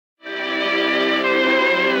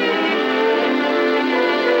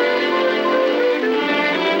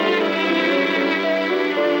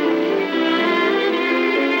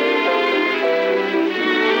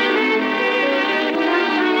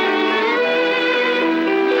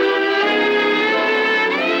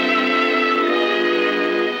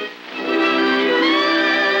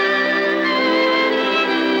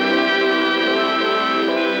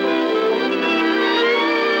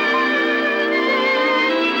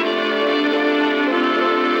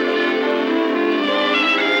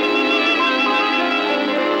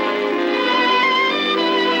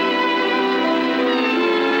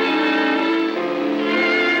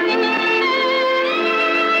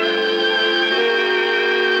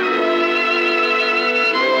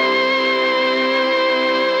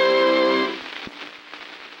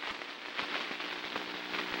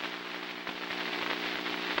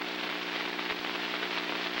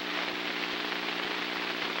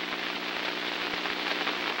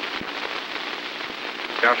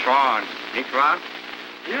Ja schon, nicht wahr?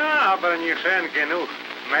 Ja, aber nicht schön genug.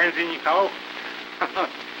 Meinen Sie nicht auch?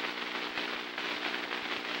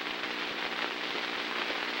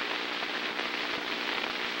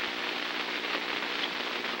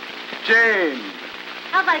 Jane!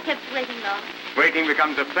 Have I kept waiting long? Waiting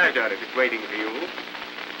becomes a pleasure if it's waiting for you.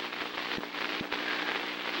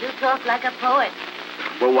 You talk like a poet.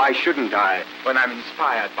 Well, why shouldn't I, when I'm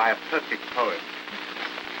inspired by a perfect poet?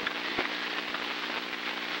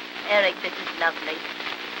 Eric, this is lovely.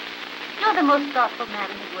 You're the most thoughtful man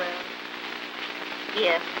in the world.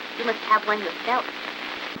 Here, you must have one yourself.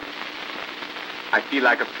 I feel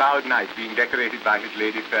like a proud knight being decorated by his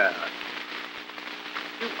lady fair.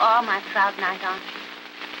 You are my proud knight, aren't you?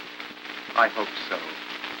 I hope so.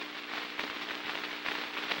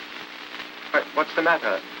 What's the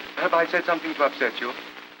matter? Have I said something to upset you?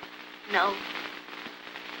 No.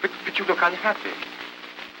 But you look unhappy.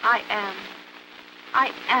 I am.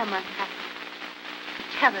 I am unhappy.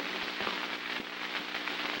 Terribly so.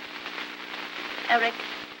 Eric,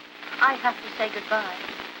 I have to say goodbye.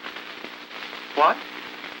 What?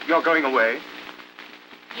 You're going away?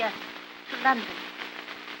 Yes, to London.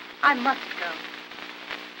 I must go.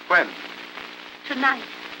 When? Tonight.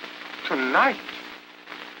 Tonight?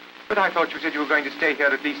 But I thought you said you were going to stay here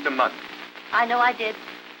at least a month. I know I did.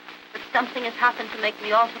 But something has happened to make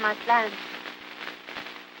me alter my plans.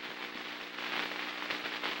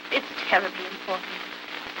 It's terribly important.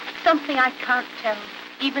 Something I can't tell,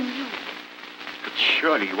 even you. But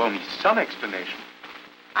surely you owe me some explanation.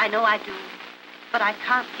 I know I do, but I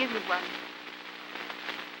can't give you one.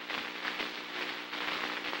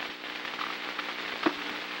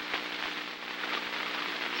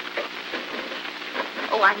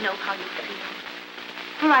 Oh, I know how you feel.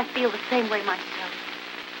 For I feel the same way myself.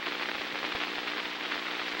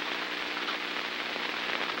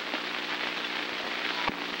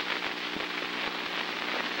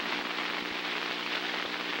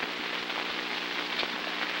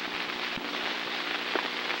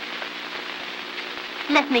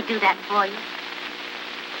 Let me do that for you.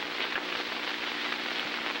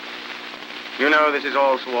 You know, this is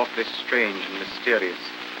all so awfully strange and mysterious.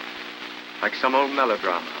 Like some old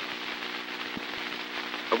melodrama.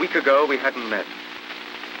 A week ago, we hadn't met.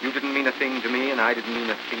 You didn't mean a thing to me, and I didn't mean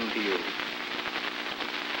a thing to you.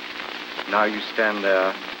 Now you stand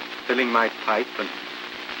there, filling my pipe and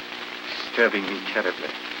disturbing me terribly.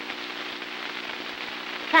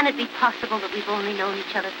 Can it be possible that we've only known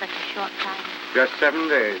each other such a short time? Just 7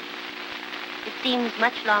 days. It seems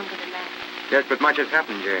much longer than that. Yes, but much has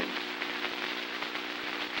happened, Jane.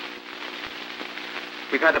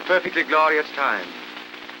 We've had a perfectly glorious time.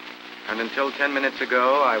 And until 10 minutes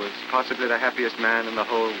ago, I was possibly the happiest man in the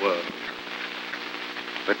whole world.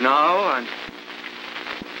 But now, I'm...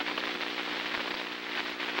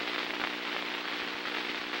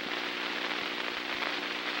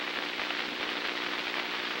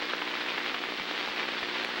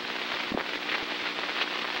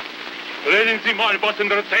 Lesen Sie mal, was in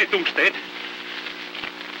der Zeitung steht.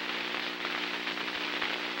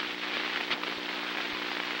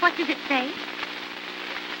 What does it say?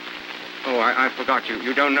 Oh, I forgot you.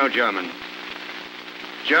 You don't know German.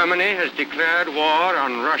 Germany has declared war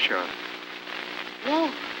on Russia. War?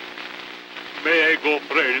 May I go,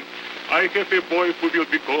 friend? I have a boy who will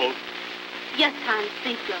be called. Yes, Hans,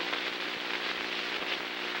 think so.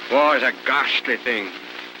 War is a ghastly thing.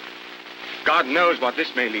 God knows what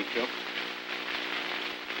this may lead to.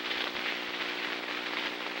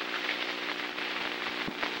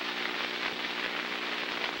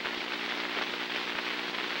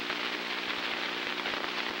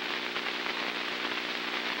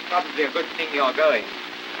 Probably a good thing you're going.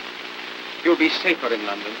 You'll be safer in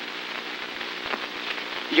London.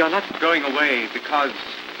 You're not going away because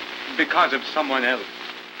of someone else.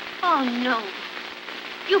 Oh, no.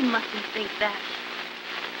 You mustn't think that.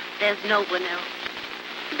 There's no one else.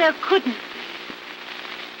 There couldn't be.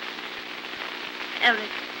 Eric,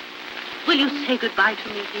 will you say goodbye to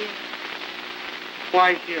me here?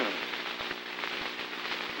 Why here?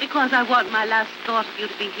 Because I want my last thought of you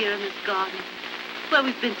to be here in this garden, where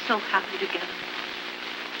we've been so happy together.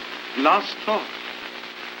 Last thought?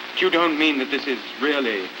 You don't mean that this is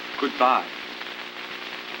really goodbye?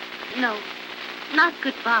 No, not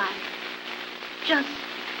goodbye. Just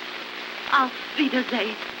auf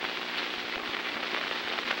Wiedersehen.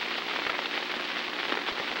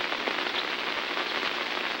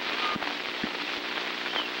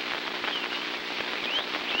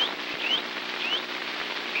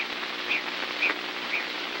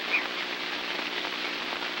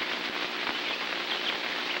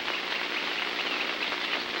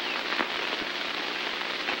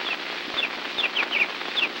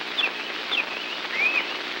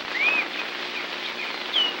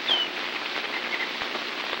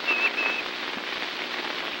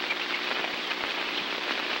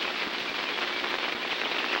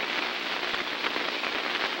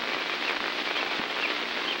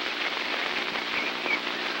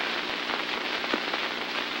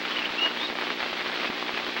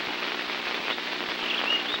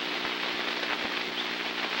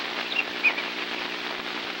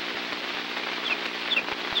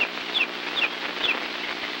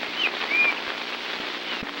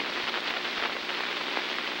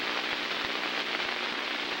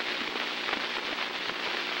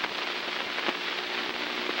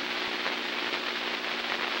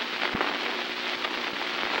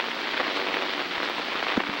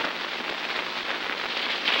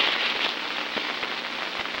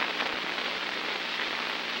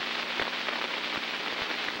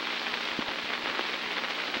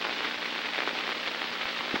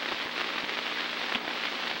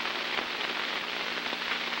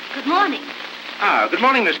 Ah, good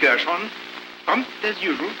morning, Miss Gershon. Prompt as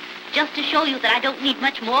usual. Just to show you that I don't need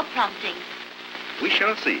much more prompting. We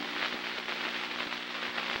shall see.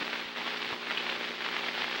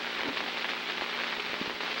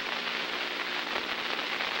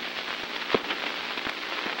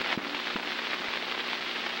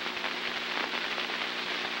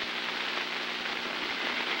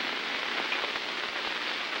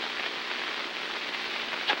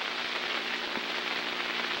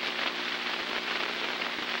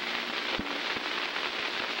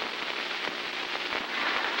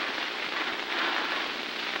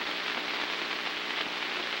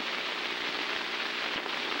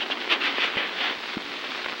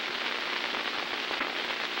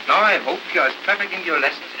 Now, I hope you're as perfect in your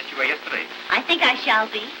lessons as you were yesterday. I think I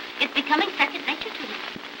shall be. It's becoming second nature to me.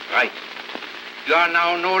 Right. You are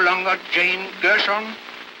now no longer Jane Gershon.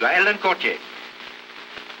 You are Ellen Courtier.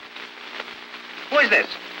 Who is this?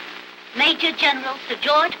 Major General Sir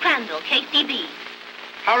George Crandall, KCB.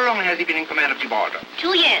 How long has he been in command of Gibraltar?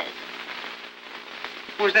 2 years.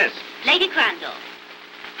 Who is this? Lady Crandall.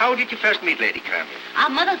 How did you first meet Lady Crandall? Our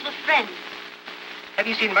mothers were friends. Have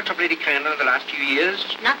you seen much of Lady Crandall in the last few years?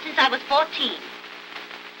 Not since I was 14.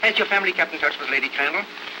 Has your family kept in touch with Lady Crandall?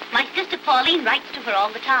 My sister Pauline writes to her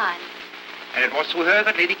all the time. And it was through her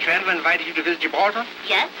that Lady Crandall invited you to visit Gibraltar?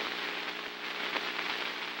 Yes?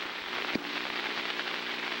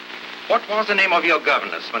 What was the name of your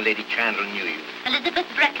governess when Lady Crandall knew you? Elizabeth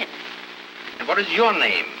Brecken. And what is your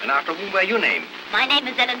name, and after whom were you named? My name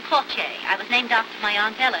is Ellen Courtier. I was named after my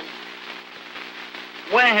Aunt Ellen.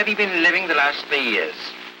 Where have you been living the last 3 years?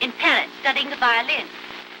 In Paris, studying the violin.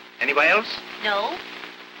 Anywhere else? No?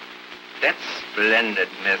 That's splendid,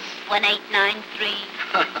 miss. 1893.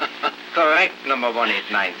 Correct, number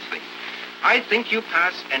 1893. I think you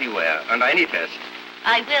pass anywhere, under any test.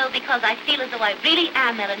 I will, because I feel as though I really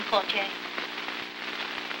am Ellen Courtier.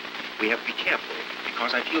 We have to be careful,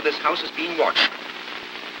 because I feel this house is being watched.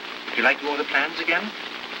 Would you like to go over the plans again?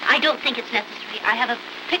 I don't think it's necessary. I have a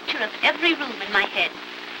picture of every room in my head.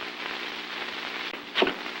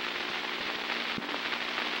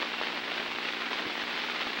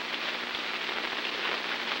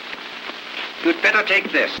 You'd better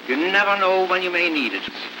take this. You never know when you may need it.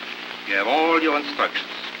 You have all your instructions.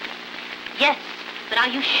 Yes, but are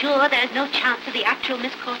you sure there's no chance of the actual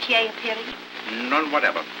Miss Courtier appearing? None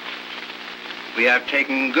whatever. We have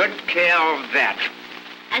taken good care of that.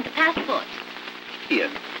 And the passport? Here.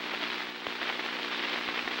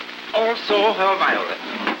 Also her violin.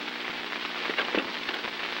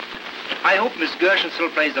 I hope Miss Gershon still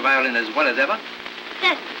plays the violin as well as ever.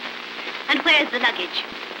 Certainly. And where's the luggage?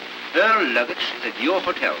 Her luggage is at your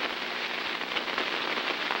hotel.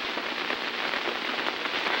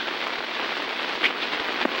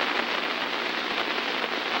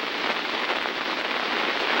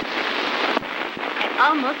 I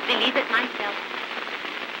almost believe it myself.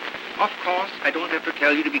 Of course, I don't have to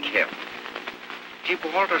tell you to be careful.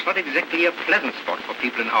 Gibraltar's not exactly a pleasant spot for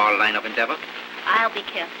people in our line of endeavor. I'll be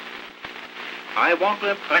careful. I want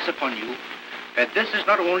to impress upon you that this is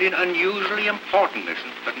not only an unusually important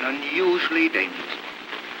mission, but an unusually dangerous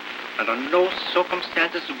one. Under no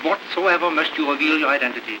circumstances whatsoever must you reveal your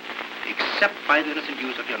identity, except by the innocent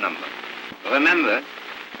use of your number. Remember,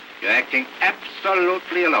 you're acting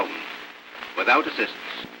absolutely alone, without assistance.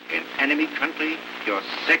 In enemy country, your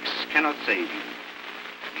sex cannot save you.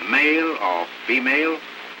 Male or female,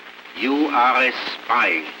 you are a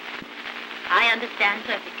spy. I understand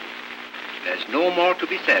perfectly. There's no more to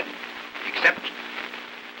be said, except...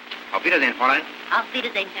 Auf Wiedersehen, Fräulein. Auf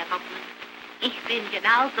Wiedersehen, Herr Hauptmann. Ich bin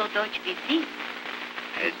genauso deutsch wie Sie.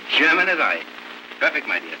 As German as I. Perfect,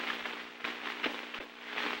 my dear.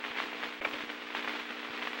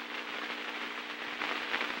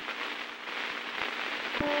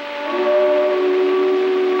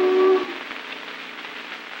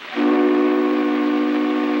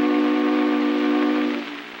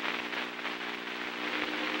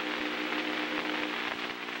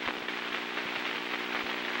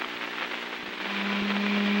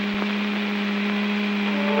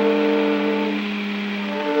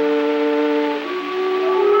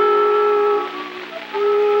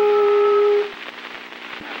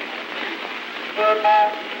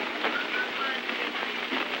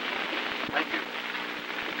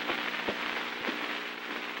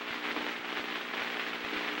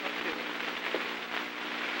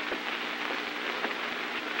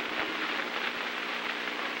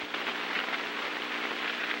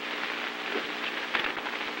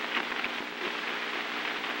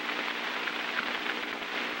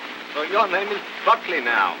 So your name is Buckley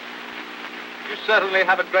now. You certainly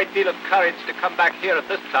have a great deal of courage to come back here at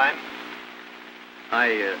this time.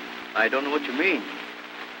 I don't know what you mean.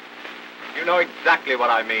 You know exactly what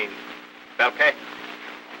I mean. Belke.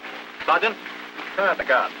 Sergeant, turn out the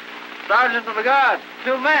guard. Sergeant of the Guard,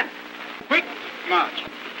 2 men. Quick march.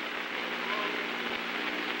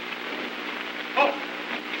 Oh,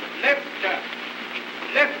 left turn.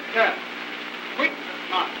 Left turn. Quick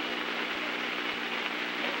march.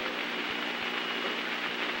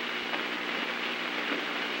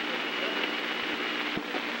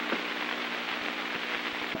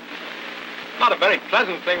 Not a very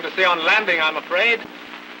pleasant thing to see on landing, I'm afraid.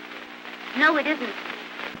 No, it isn't.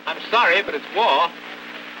 I'm sorry, but it's war.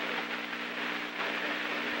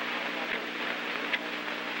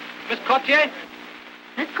 Miss Courtier,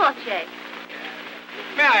 Miss Courtier,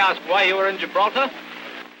 may I ask why you were in Gibraltar?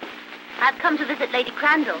 I've come to visit Lady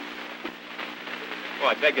Crandall. Oh,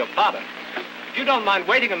 I beg your pardon. If you don't mind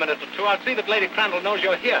waiting a minute or two, I'll see that Lady Crandall knows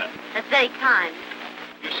you're here. That's very kind.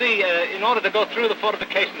 You see, in order to go through the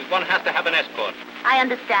fortifications, one has to have an escort. I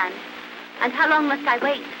understand. And how long must I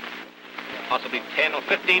wait? Possibly 10 or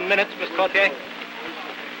 15 minutes, Miss Courtier.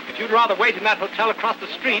 If you'd rather wait in that hotel across the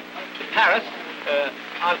street to Paris,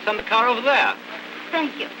 I'll send the car over there.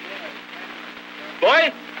 Thank you.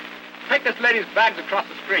 Boy, take this lady's bags across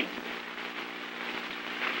the street.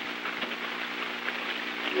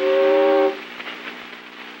 Will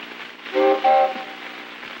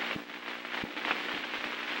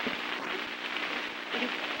you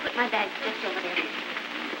put my bags just over there?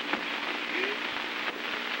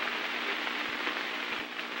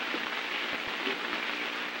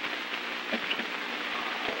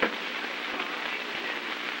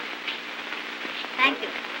 Thank you.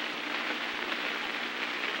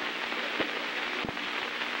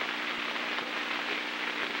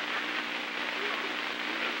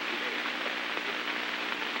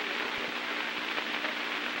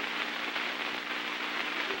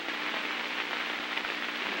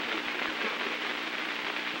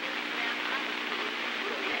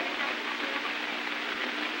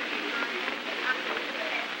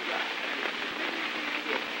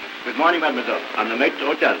 Good morning, mademoiselle. I'm the mate to the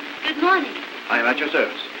hotel. Good morning. I am at your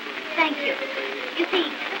service. Thank you. You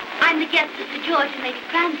see, I'm the guest of Sir George and Lady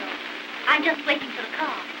Crandall. I'm just waiting for the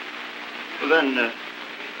car. Well, then,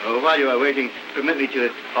 while you are waiting, permit me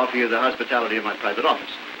to offer you the hospitality of my private office.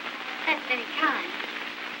 That's very kind.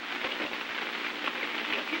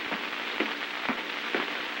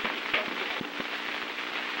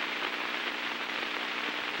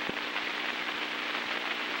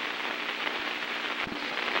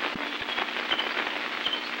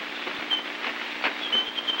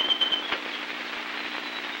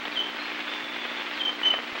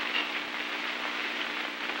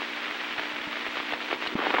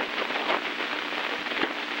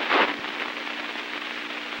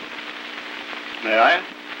 May I?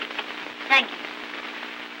 Thank you.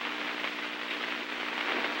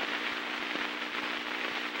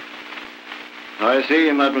 I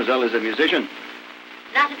see mademoiselle is a musician.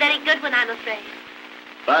 Not a very good one, I'm afraid.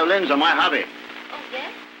 Violins are my hobby. Oh,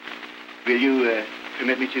 yes? Will you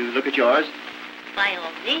permit me to look at yours? By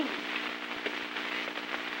all means.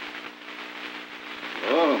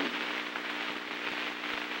 Oh.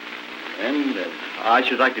 And I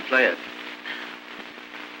should like to play it.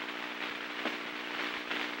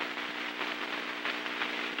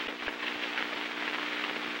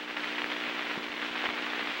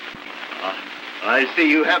 I see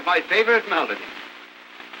you have my favorite melody.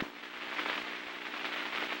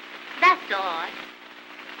 That's odd.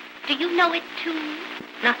 Do you know it, too?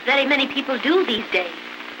 Not very many people do these days.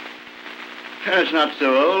 It's not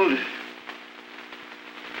so old.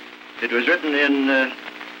 It was written in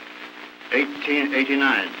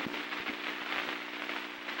 1889.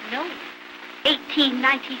 No.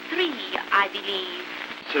 1893, I believe.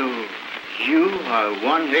 So you are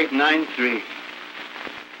 1893.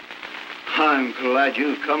 I'm glad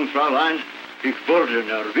you've come, Fräulein. Ich wurde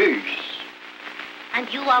nervös. And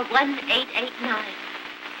you are 1889.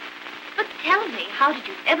 But tell me, how did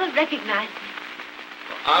you ever recognize me?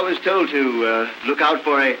 I was told to look out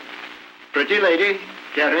for a pretty lady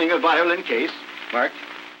carrying a violin case marked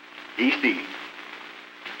EC.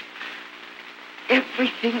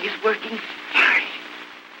 Everything is working fine.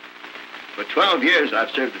 For 12 years,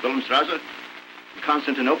 I've served at Wilhelmstrasse, in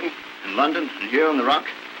Constantinople, in London, and here on the Rock.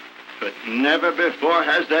 But never before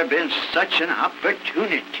has there been such an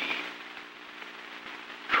opportunity.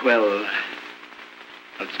 Well,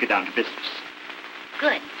 let's get down to business.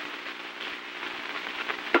 Good.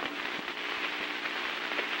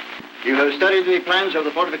 You have studied the plans of the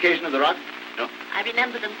fortification of the Rock? No. I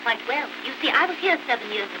remember them quite well. You see, I was here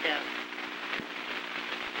 7 years ago.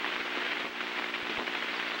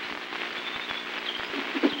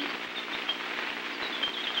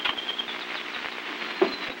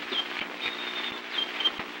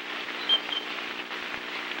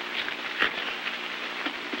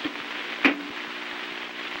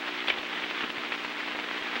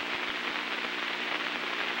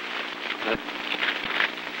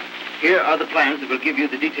 Here are the plans that will give you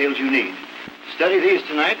the details you need. Study these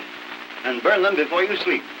tonight and burn them before you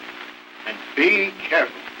sleep. And be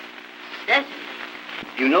careful. Certainly.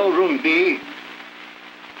 You know room B?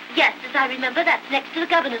 Yes, as I remember, that's next to the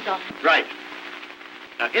governor's office. Right.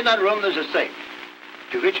 Now, in that room, there's a safe,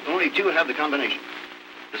 to which only two have the combination.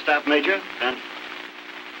 The staff major and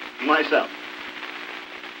myself.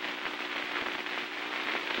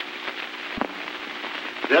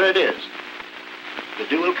 There it is. The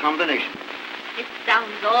dual combination. It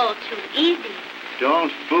sounds all too easy.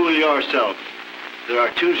 Don't fool yourself. There are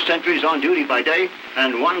 2 sentries on duty by day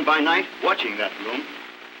and 1 by night watching that room.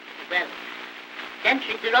 Well,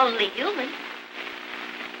 sentries are only human.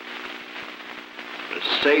 The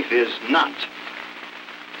safe is not.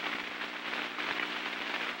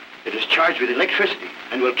 It is charged with electricity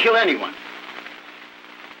and will kill anyone.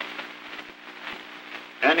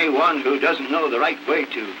 Anyone who doesn't know the right way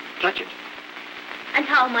to touch it. And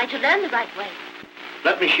how am I to learn the right way?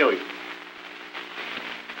 Let me show you.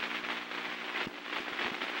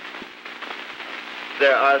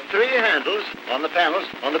 There are 3 handles on the panels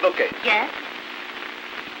on the bookcase. Yes?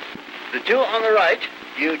 The 2 on the right,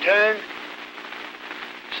 you turn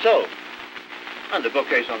so. And the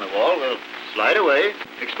bookcase on the wall will slide away,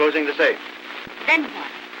 exposing the safe. Then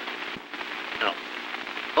what? Now,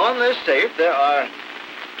 on this safe, there are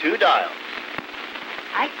 2 dials.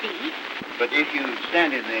 I see. But if you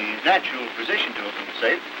stand in the natural position to open the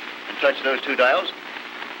safe and touch those 2 dials,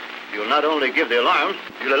 you'll not only give the alarm,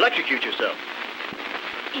 you'll electrocute yourself.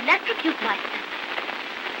 Electrocute myself.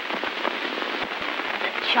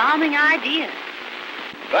 What a charming idea.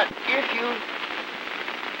 But if you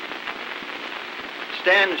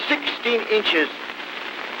stand 16 inches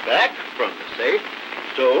back from the safe,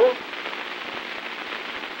 so,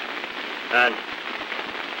 and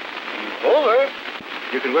over,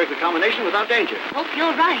 you can work the combination without danger. Hope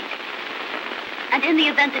you're right. And in the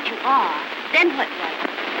event that you are, then what was?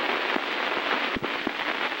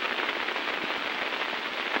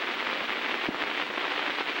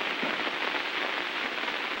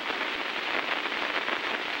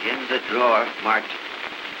 In the drawer marked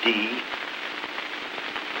D,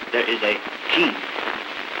 there is a key.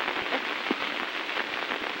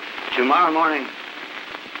 Tomorrow morning,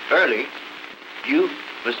 early, you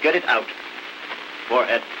must get it out. For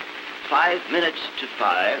at 5 minutes to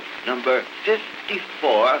 5, number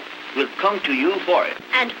 54 will come to you for it.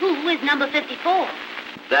 And who is number 54?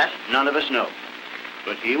 That none of us know.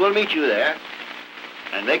 But he will meet you there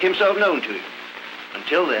and make himself known to you.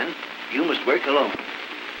 Until then, you must work alone.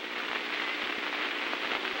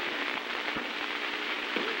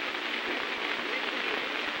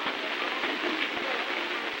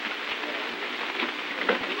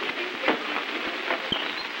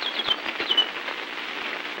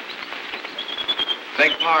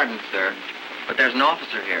 Beg pardon, sir, but there's an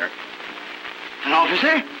officer here. An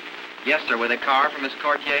officer? Yes, sir, with a car for Miss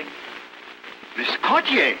Courtier. Miss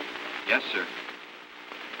Courtier? Yes, sir.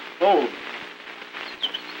 Oh.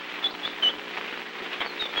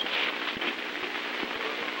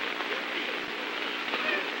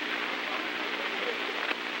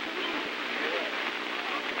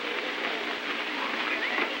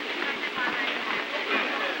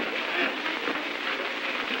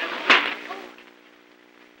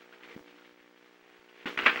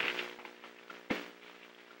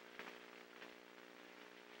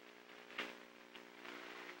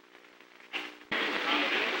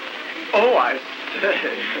 Oh, I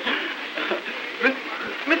say.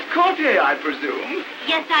 Miss Courtier, I presume?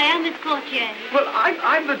 Yes, I am Miss Courtier. Well,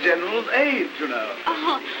 I'm the General's aide, you know.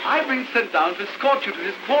 Oh, I've been sent down to escort you to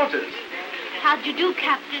his quarters. how'd you do,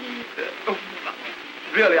 Captain?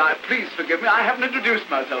 Really, please forgive me. I haven't introduced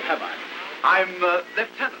myself, have I? I'm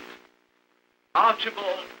Lieutenant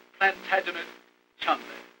Archibald Plantagenet Chumley,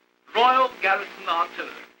 Royal Garrison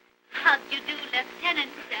Artillery. How'd you do,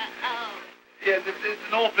 Lieutenant? Yes, it's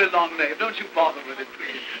an awfully long name. Don't you bother with it,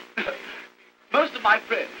 please. Most of my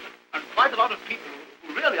friends, and quite a lot of people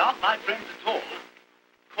who really aren't my friends at all,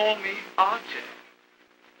 call me Archie.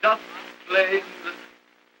 Just plain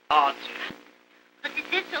Archie. But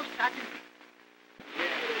it is so sudden.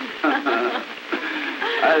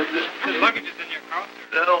 The luggage is in your car,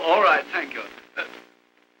 sir. All right, thank you.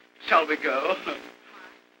 Shall we go?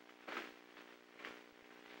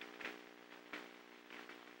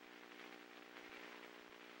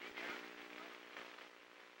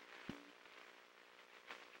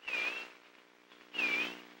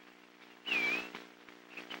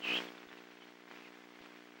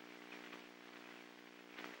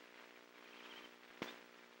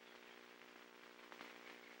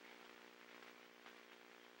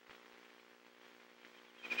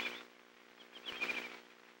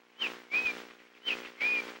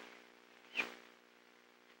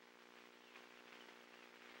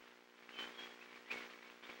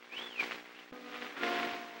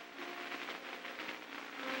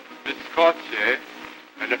 Miss Courtier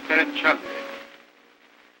and Lieutenant Chudley.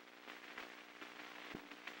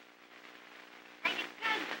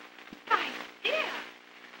 My dear.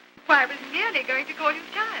 Why, I was merely going to call you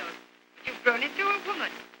child. But you've grown into a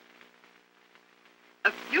woman.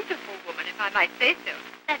 A beautiful woman, if I might say so.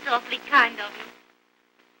 That's awfully kind of you.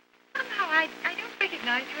 Somehow I don't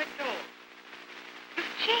recognize you at all. You've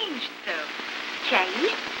changed so.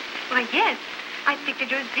 Changed? Why, yes. I pictured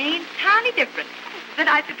you as being entirely different. But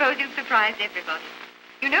I suppose you've surprised everybody.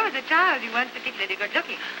 You know, as a child, you weren't particularly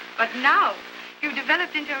good-looking. But now, you've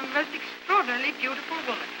developed into a most extraordinarily beautiful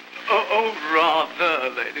woman. Oh,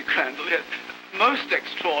 rather, Lady Crandall, yes. Most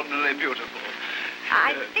extraordinarily beautiful.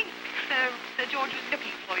 I think Sir George was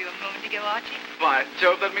looking for you a moment ago, Archie. By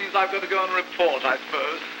Jove, that means I've got to go and report, I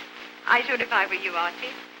suppose. I should if I were you,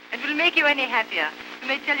 Archie. It will make you any happier. You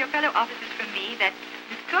may tell your fellow officers from me that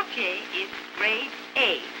Miss Courtier is grade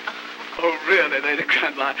A. Oh, really, Lady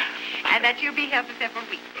Crandall? And that you'll be here for several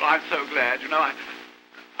weeks. Oh, I'm so glad. You know,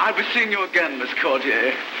 I'll be seeing you again, Miss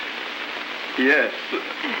Courtier. Yes.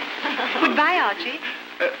 Goodbye, Archie.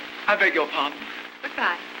 I beg your pardon.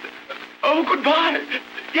 Goodbye. Oh, goodbye.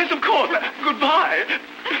 Yes, of course. Goodbye.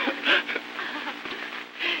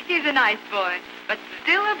 He's a nice boy, but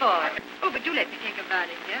still a boy. Oh, but do let me take a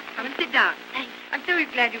violin, dear. Come and sit down. Thanks. I'm so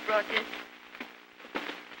glad you brought this.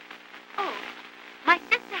 Oh, my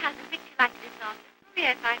sister has a picture like this of you. Oh,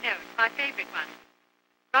 yes, I know. It's my favorite one.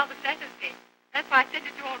 Rather flatters me. That's why I sent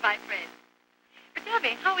it to all my friends. But tell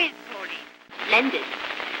me, how is Pauline? Splendid.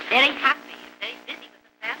 Very happy and very busy with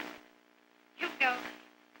the family. You know,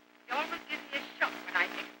 you almost give me a shock when I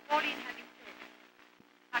think of Pauline having said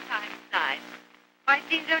how time flies. Why, it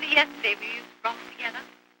seems only yesterday we used to rock together.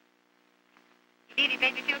 Indeed, it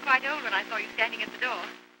made me feel quite old when I saw you standing at the door.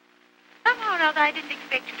 Somehow or other, I didn't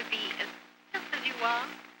expect you to be as simple as you are.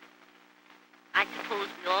 I suppose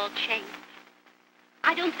we all change.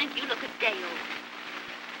 I don't think you look a day old.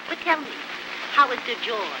 But tell me, how is Sir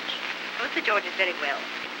George? Oh, Sir George is very well.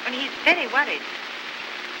 And he's very worried.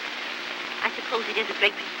 I suppose it is a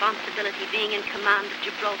great responsibility being in command of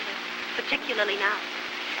Gibraltar, particularly now.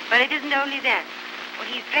 But it isn't only that. Well,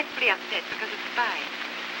 he's dreadfully upset because of spies.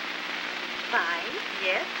 Spies?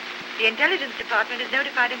 Yes. The intelligence department has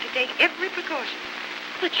notified him to take every precaution.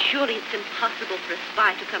 But surely it's impossible for a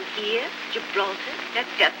spy to come here, Gibraltar. That's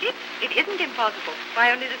just it. It isn't impossible. Why,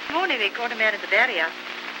 only this morning they caught a man at the barrier.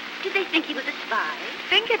 Did they think he was a spy?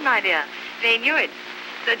 Think it, my dear. They knew it.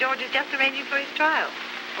 Sir George is just arranging for his trial.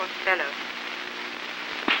 Poor fellow.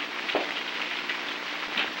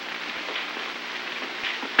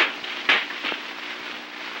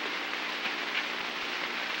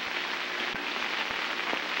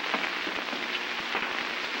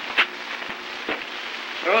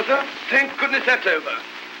 Well, sir, thank goodness that's over.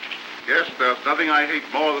 Yes, there's nothing I hate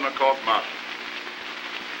more than a court-martial.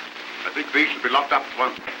 I think these should be locked up at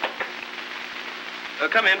once.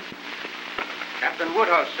 Come in. Captain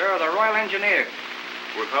Woodhouse, sir, of the Royal Engineers.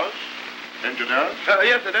 Woodhouse? Engineers?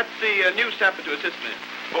 Yes, sir, that's the new sapper to assist me.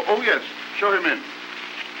 Oh, yes. Show him in.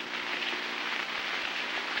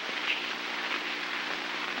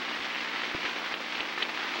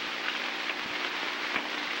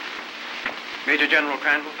 Major General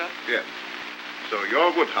Crandall, sir? Yes. So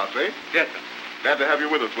you're Woodhouse, eh? Yes, sir. Glad to have you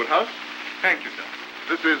with us, Woodhouse. Thank you, sir.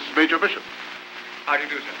 This is Major Bishop. How do you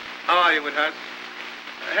do, sir? How are you, Woodhouse?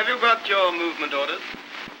 Have you got your movement orders?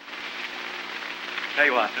 There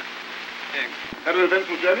you are, sir. Thanks. Had an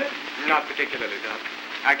eventful journey? Not particularly, sir.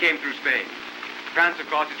 I came through Spain. France, of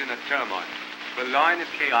course, is in a turmoil. Boulogne is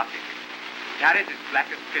chaotic. Paris is black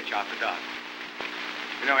as pitch after dark.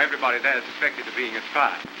 You know, everybody there is suspected of being a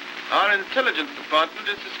spy. Our intelligence department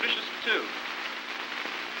is suspicious, too.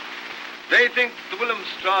 They think the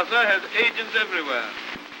Wilhelmstrasse has agents everywhere.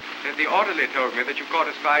 The orderly told me that you caught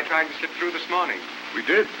a spy trying to slip through this morning. We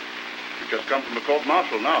did. We've just come from the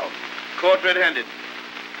court-martial now. Caught red-handed.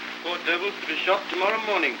 Poor devils to be shot tomorrow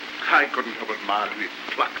morning. I couldn't help admiring his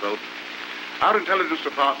pluck, though. Our intelligence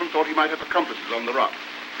department thought he might have accomplices on the rock.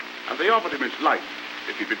 And they offered him his life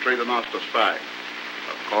if he betrayed the master spy.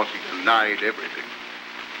 Of course, he denied everything.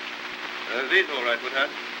 These all right, Woodhouse.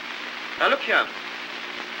 Now, look here.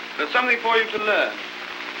 There's something for you to learn.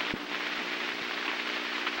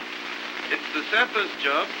 It's the sapper's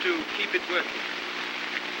job to keep it working.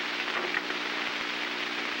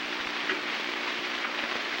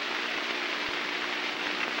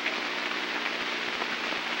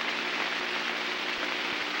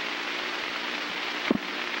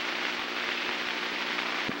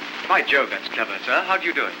 By Jove, that's clever, sir. How do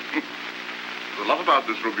you do it? There's a lot about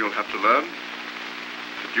this room you'll have to learn.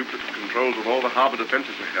 The duplicate controls of all the harbor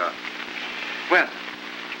defenses are here. Well,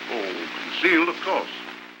 Oh, concealed, of course.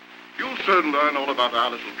 You'll soon learn all about our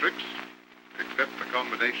little tricks, except the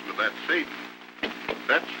combination of that Satan.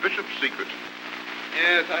 That's Bishop's secret.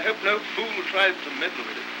 Yes, I hope no fool tries to meddle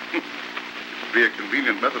with it. It would be a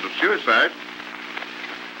convenient method of suicide.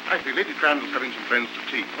 I see Lady Crandall's having some friends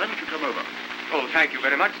to tea. Why don't you come over? Oh, thank you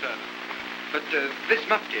very much, sir. But, Miss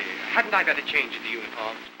Mufti, hadn't I better change into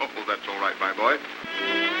uniform? Oh, well, that's all right, my boy.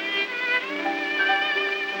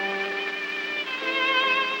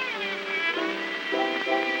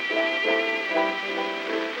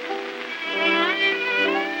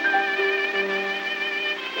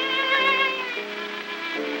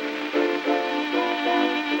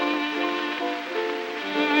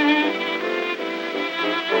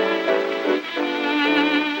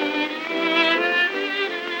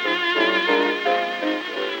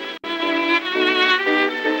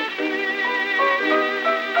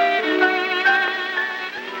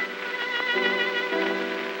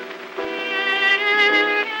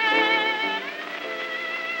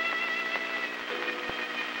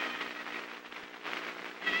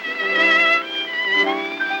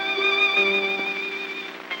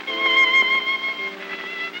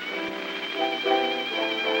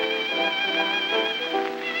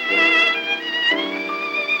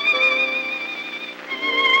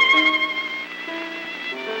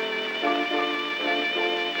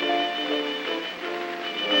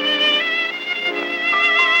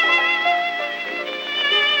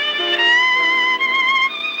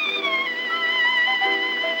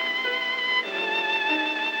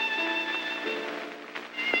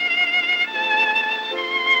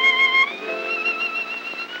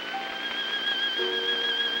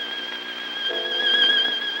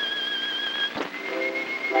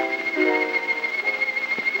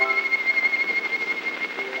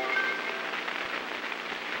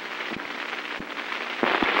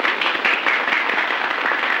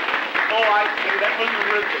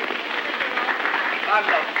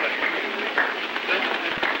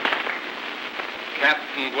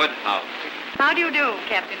 Captain Woodhouse. How do you do,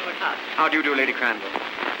 Captain Woodhouse? How do you do, Lady Crandall?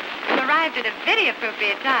 You arrived at a very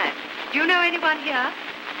appropriate time. Do you know anyone here?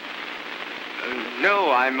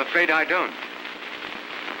 No, I'm afraid I don't.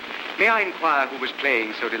 May I inquire who was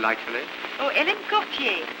playing so delightfully? Oh, Ellen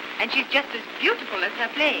Courtier. And she's just as beautiful as her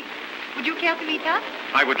playing. Would you care to meet her?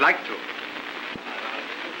 I would like to.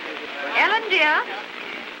 Ellen, dear.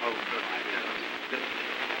 Oh,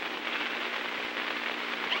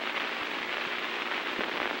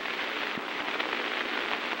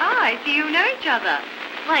 Ah, I see you know each other.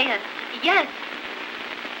 Why, yes.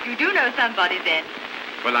 You do know somebody, then.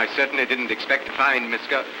 well, I certainly didn't expect to find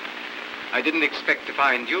Mischa. I didn't expect to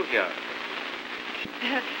find you here.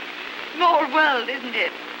 Small world, isn't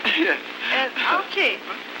it? Yes. Archie,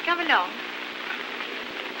 come along.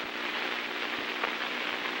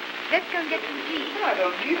 Let's go and get some tea. I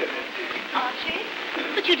don't need it.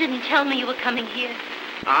 Archie? But you didn't tell me you were coming here.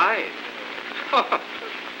 I?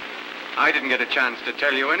 I didn't get a chance to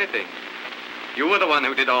tell you anything. You were the one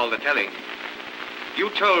who did all the telling. You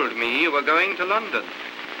told me you were going to London.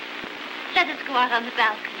 Let us go out on the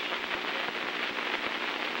balcony.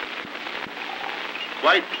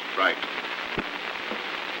 Quite right.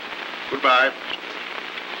 Goodbye.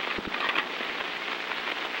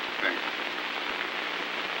 Thanks.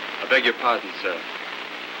 I beg your pardon, sir.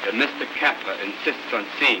 Mr. Kappa insists on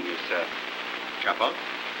seeing you, sir. Kappa?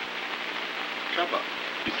 Kappa?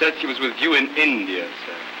 He says he was with you in India,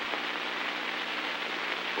 sir.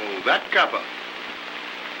 Oh, that Kappa.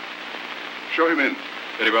 Show him in.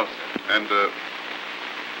 Very well, sir. And,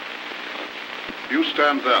 you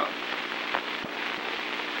stand there.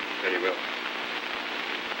 Very well.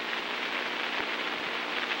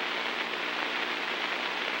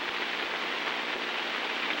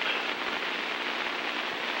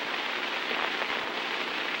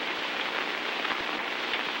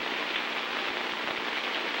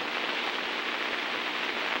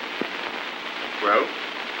 Well,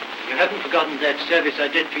 You haven't forgotten that service I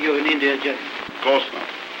did for you in India, Jack? of course not.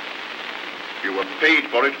 You were paid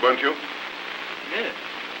for it, weren't you? Yes.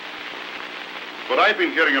 What I've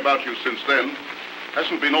been hearing about you since then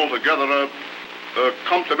hasn't been altogether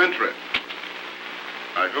complimentary.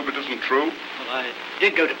 I hope it isn't true. Well, I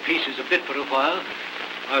did go to pieces a bit for a while.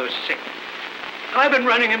 I was sick. I've been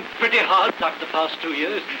running him pretty hard for the past 2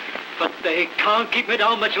 years, but they can't keep me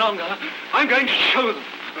down much longer. I'm going to show them.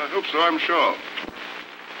 I hope so, I'm sure.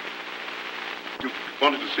 You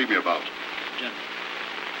wanted to see me about. Jim,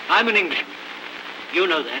 I'm an Englishman. You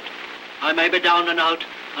know that. I may be down and out,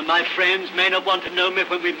 and my friends may not want to know me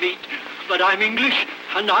when we meet, but I'm English,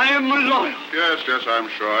 and I am loyal. Yes, I'm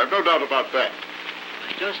sure. I've no doubt about that.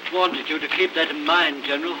 Just wanted you to keep that in mind,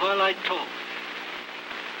 General, while I talk.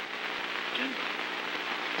 General.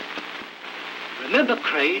 Remember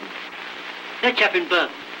Crane? That chap in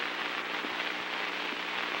Burma.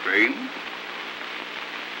 Crane?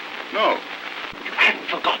 No. You haven't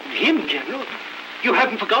forgotten him, General. You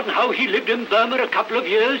haven't forgotten how he lived in Burma a couple of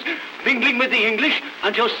years, mingling with the English,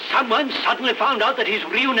 until someone suddenly found out that his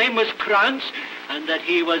real name was Krantz, and that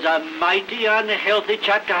he was a mighty unhealthy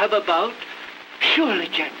chap to have about. Surely,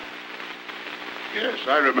 General. Yes,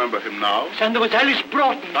 I remember him now. And there was Alice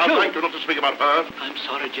Broughton, Now, too. thank you not to speak about her. I'm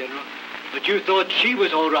sorry, General, but you thought she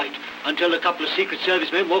was all right until a couple of Secret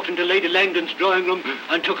Service men walked into Lady Langdon's drawing room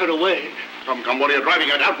and took her away. Come, what are you driving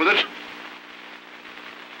at? Out with it.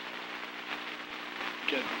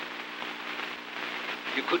 General,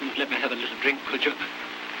 you couldn't let me have a little drink, could you?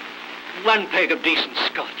 One peg of decent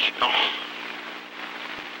scotch. Oh.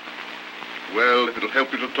 Well, if it'll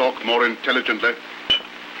help you to talk more intelligently.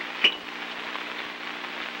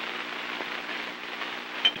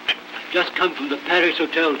 Just come from the Paris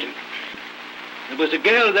Hotel, General. There was a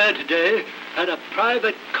girl there today, had a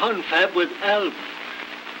private confab with Albert.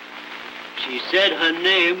 She said her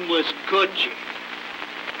name was Kochi.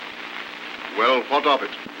 Well, what of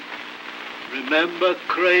it? Remember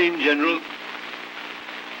Crane, General?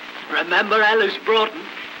 Remember Alice Broughton?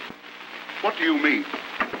 What do you mean?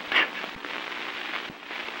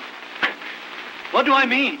 What do I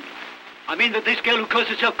mean? I mean that this girl who calls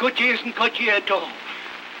herself Kochi isn't Kochi at all.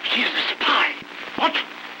 She's a spy. What?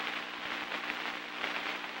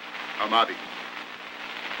 Ahmadi,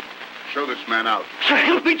 show this man out. So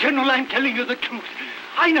help me, General, I'm telling you the truth.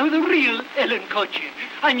 I know the real Ellen Kochi.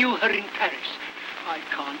 I knew her in Paris. I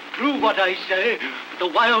can't prove what I say, but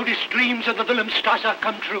the wildest dreams of the Wilhelmstrasse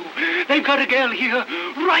come true. They've got a girl here,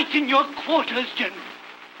 right in your quarters, General.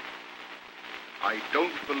 I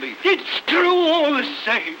don't believe it. It's true all the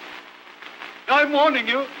same. I'm warning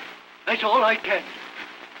you. That's all I can.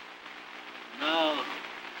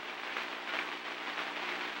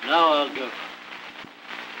 Now I'll go.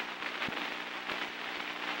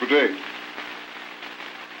 Good day.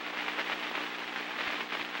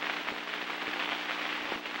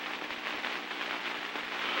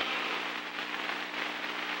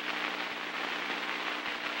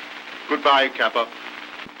 Goodbye, Kappa.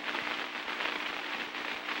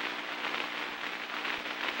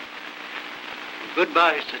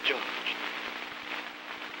 Goodbye, Sir George.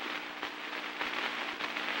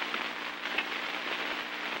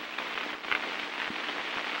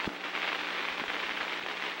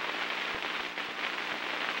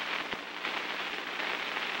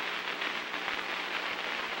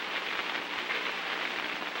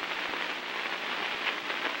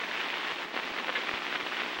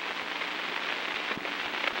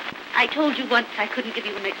 I told you once I couldn't give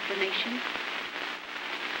you an explanation.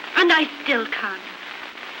 And I still can't.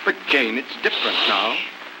 But, Jane, it's different now.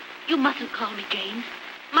 You mustn't call me Jane.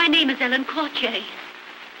 My name is Ellen Courtier.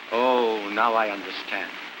 Oh, now I understand.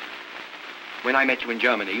 When I met you in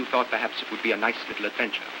Germany, you thought perhaps it would be a nice little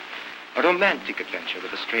adventure. A romantic adventure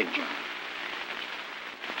with a stranger.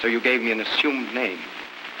 So you gave me an assumed name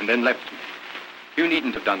and then left me. You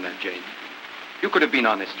needn't have done that, Jane. You could have been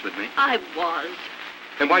honest with me. I was.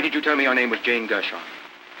 Then why did you tell me your name was Jane Gershon?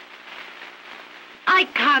 I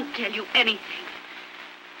can't tell you anything.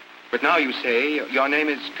 But now you say your name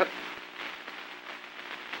is...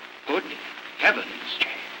 Good heavens,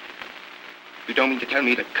 Jane. You don't mean to tell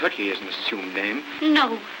me that Curtier is an assumed name?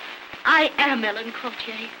 No, I am Ellen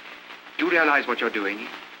Courtier. Do you realize what you're doing?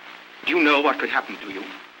 Do you know what could happen to you?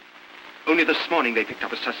 Only this morning they picked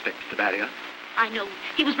up a suspect at the barrier. I know.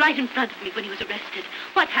 He was right in front of me when he was arrested.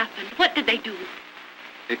 What happened? What did they do?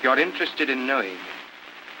 If you're interested in knowing,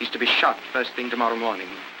 he's to be shot first thing tomorrow morning.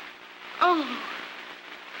 Oh.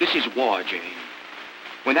 This is war, Jane.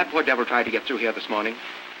 When that poor devil tried to get through here this morning,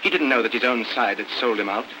 he didn't know that his own side had sold him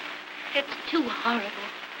out. It's too horrible.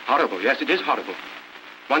 Horrible, yes, it is horrible.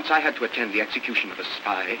 Once I had to attend the execution of a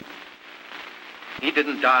spy. He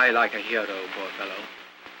didn't die like a hero, poor fellow.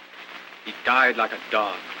 He died like a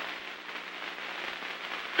dog.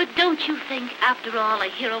 But don't you think, after all, a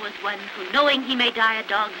hero is one who, knowing he may die a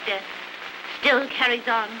dog's death, still carries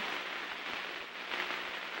on?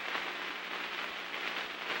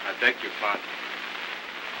 I beg your pardon.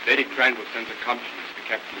 Lady Cranwell sends a compliment to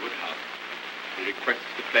Captain Woodhouse and requests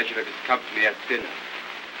the pleasure of his company at dinner.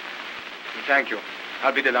 Thank you.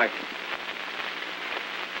 I'll be delighted.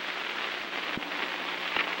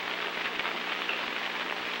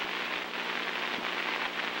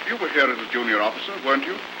 You were here as a junior officer, weren't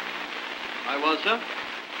you? I was, sir.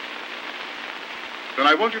 Then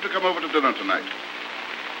I want you to come over to dinner tonight.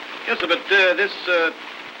 Yes, sir, but this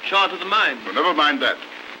Short of the mine. Well, never mind that.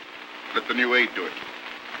 Let the new aid do it.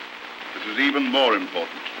 This is even more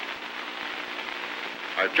important.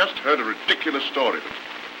 I've just heard a ridiculous story, but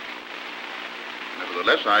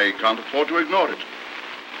nevertheless, I can't afford to ignore it.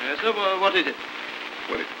 Yes, sir. Well, what is it?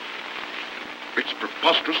 Well, it's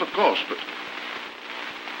preposterous, of course, but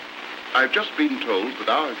I've just been told that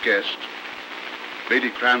our guest, Lady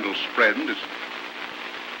Crandall's friend, is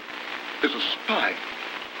a spy.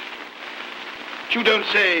 You don't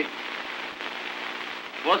say.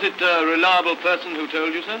 Was it a reliable person who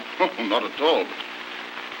told you, sir? Oh, not at all,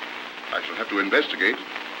 but I shall have to investigate.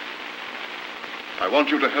 I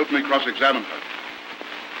want you to help me cross-examine her.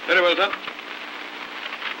 Very well, sir.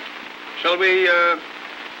 Shall we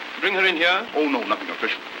bring her in here? Oh, no, nothing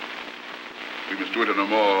official. We must do it in a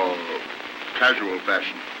more casual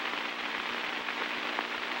fashion.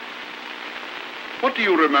 What do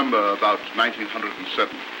you remember about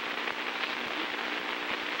 1907?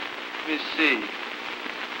 Let me see.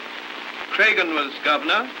 Cragen was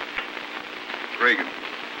governor. Cragen.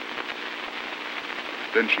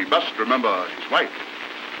 Then she must remember his wife.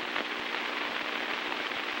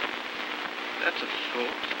 That's a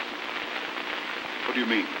thought. What do you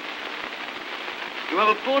mean? You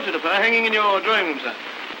have a portrait of her hanging in your drawing room, sir.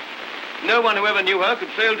 No one who ever knew her could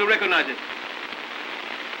fail to recognize it.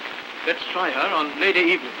 Let's try her on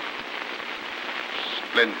Lady Evelyn.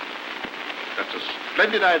 Splendid. That's a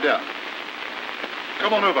splendid idea.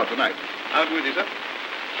 Come on over tonight. Out with you, sir.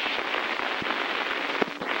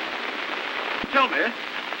 Tell me,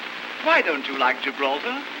 why don't you like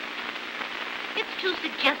Gibraltar? It's too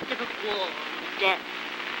suggestive of war and death.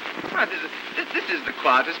 Why, this is the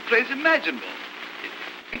quietest place imaginable.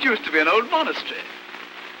 It used to be an old monastery.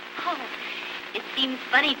 Oh, it seems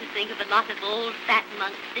funny to think of a lot of old fat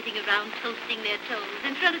monks sitting around toasting their toes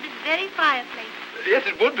in front of this very fireplace. Yes,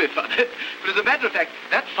 it would be funny. But as a matter of fact,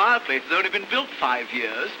 that fireplace has only been built 5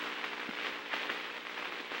 years.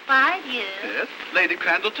 5 years? Yes, Lady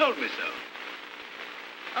Crandall told me so.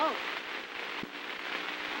 Oh.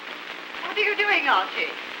 What are you doing,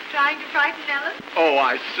 Archie? Trying to frighten Ellen? Oh,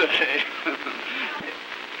 I say.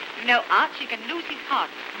 You know, Archie can lose his heart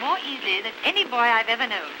more easily than any boy I've ever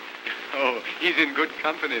known. Oh, he's in good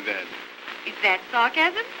company then. Is that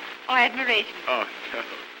sarcasm or admiration? Oh, no.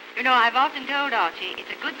 You know, I've often told Archie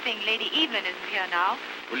it's a good thing Lady Evelyn isn't here now.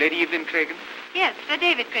 Oh, Lady Evelyn Cragen? Yes, Sir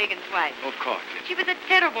David Cragen's wife. Of course, yes. She was a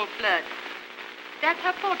terrible flirt. That's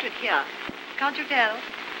her portrait here. Can't you tell?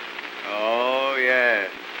 Oh, yes.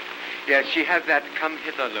 Yes, she has that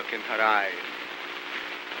come-hither look in her eyes.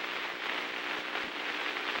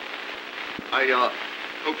 I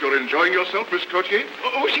hope you're enjoying yourself, Miss Cotier.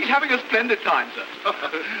 Oh, she's having a splendid time, sir.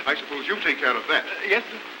 I suppose you take care of that. Yes,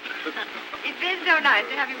 sir. It's been so nice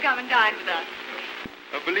to have you come and dine with us.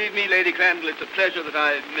 Oh, believe me, Lady Crandall, it's a pleasure that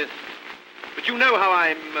I miss. But you know how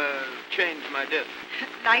I'm chained to my desk.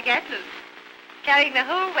 Like Atlas, carrying the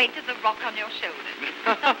whole weight of the rock on your shoulders.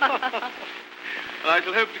 Well, I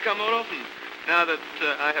shall hope to come more often, now that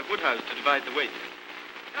I have Woodhouse to divide the weight.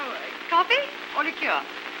 Oh, coffee or liqueur?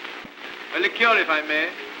 A liqueur, if I may.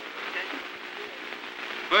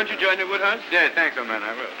 Won't you join me, Woodhouse? Yes, thanks, old man,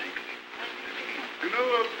 I will. You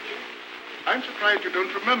know, I'm surprised you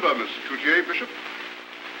don't remember Mr. Coutier, Bishop.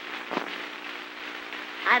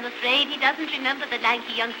 I'm afraid he doesn't remember the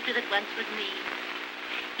lanky youngster that once was me.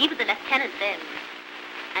 He was a lieutenant then.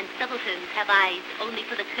 And subalterns have eyes only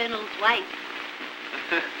for the colonel's wife.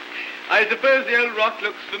 I suppose the old rock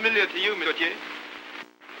looks familiar to you, Miss Coutier.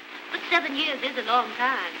 But 7 years is a long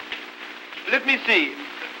time. Let me see.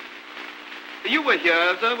 You were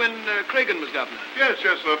here, sir, when Cragen was governor. Yes,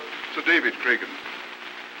 sir. Sir David Cragen.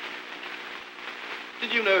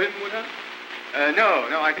 Did you know him, Woodhouse?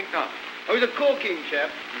 No, I think not. Oh, he's a corking chap.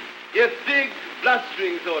 Yes, big,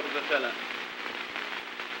 blustering sort of a fella.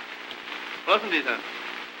 Wasn't he, sir?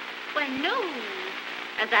 Why, no.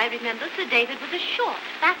 As I remember, Sir David was a short,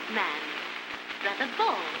 fat man. Rather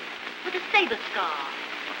bald, with a saber scar.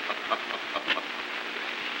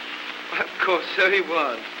 Of course, so he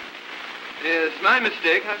was. Yes, my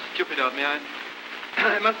mistake. How stupid of me.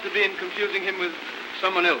 I must have been confusing him with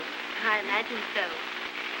someone else. I imagine so.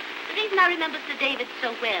 The reason I remember Sir David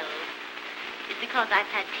so well is because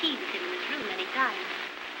I've had tea with him in his room many times.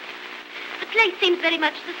 The place seems very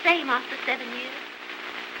much the same after 7 years.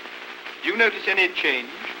 Do you notice any change?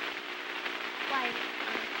 Why,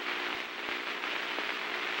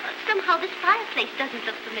 somehow this fireplace doesn't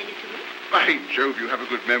look familiar to me. By Jove, you have a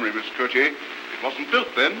good memory, Miss Coutier. It wasn't built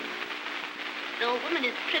then. Though a woman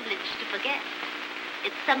is privileged to forget,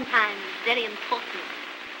 it's sometimes very important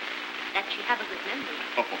that she have a good memory.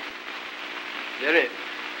 Oh. Very.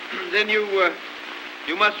 Then you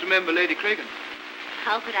You must remember Lady Cragen.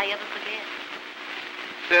 How could I ever forget?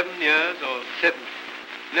 7 years or 7.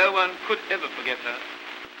 No one could ever forget her.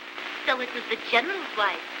 So it was the general's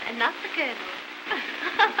wife and not the colonel.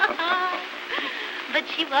 But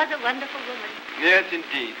she was a wonderful woman. Yes,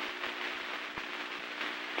 indeed.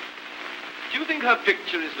 Do you think her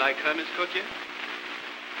picture is like her, Miss Courtier?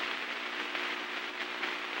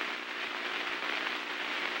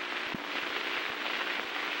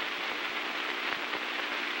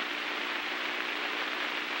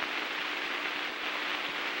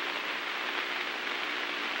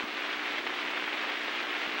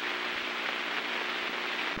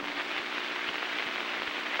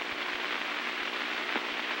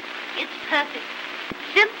 It's perfect.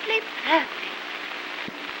 Simply perfect.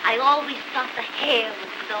 I always thought the hair was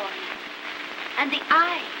glorious. And the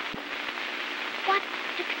eyes. What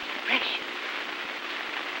expression.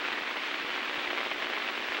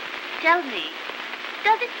 Tell me,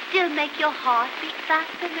 does it still make your heart beat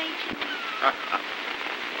faster, Major?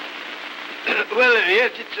 Well,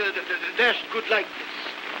 yes, it's a dashed good likeness.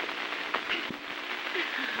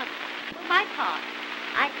 For my part,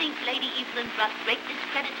 I think Lady Evelyn brought great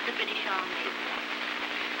discredit to the British Army.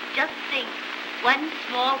 Just think, one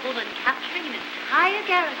small woman capturing an entire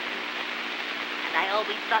garrison. And I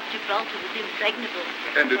always thought Gibraltar was impregnable.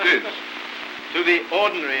 And it is. To the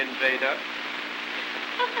ordinary invader.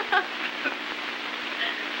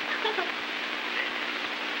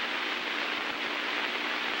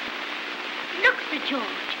 Look, Sir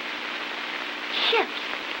George. Ships.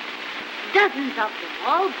 Dozens of them,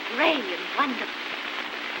 all gray and wonderful.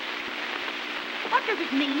 What does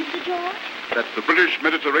it mean, Sir George? That's the British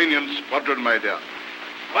Mediterranean Squadron, my dear.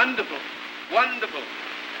 Wonderful. Wonderful.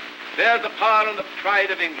 There's the power and the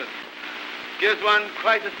pride of England. Gives one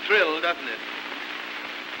quite a thrill, doesn't it?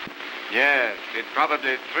 Yes, it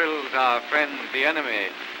probably thrills our friend, the enemy,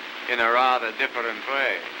 in a rather different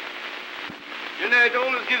way. You know, it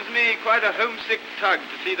always gives me quite a homesick tug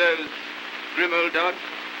to see those grim old dogs.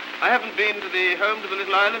 I haven't been to the home to the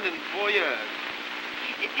little island in 4 years.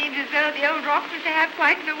 It seems as though the old rock was to have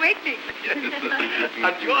quite an awakening. Yes.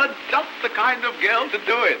 And you're just the kind of girl to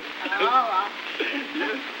do it. Oh,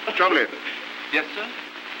 Chumley, Yes, sir?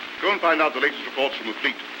 go and find out the latest reports from the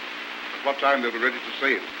fleet. At what time they'll be ready to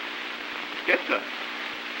sail. Yes, sir.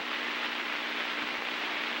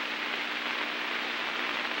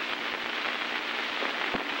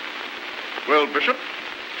 Well, Bishop,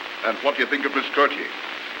 and what do you think of Miss Courtier?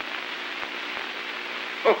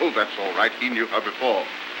 Oh, that's all right. He knew her before.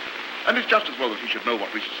 And it's just as well that he should know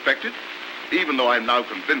what we suspected, even though I'm now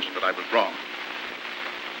convinced that I was wrong.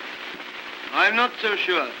 I'm not so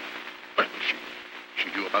sure. Well,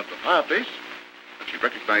 she knew about the fireplace, and she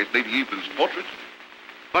recognized Lady Evelyn's portrait.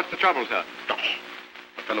 What's the trouble, sir? Gosh,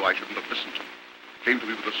 a fellow I shouldn't have listened to. Came to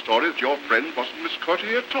me with a story that your friend wasn't Miss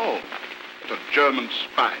Courtier at all, but a German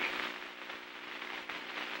spy.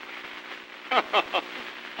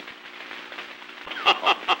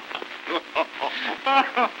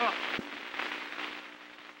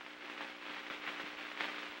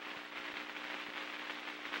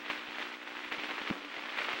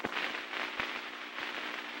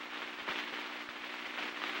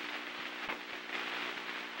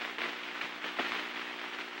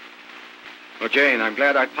 Oh, Jane, I'm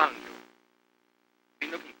glad I found you. I've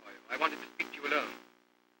been looking for you. I wanted to speak to you alone.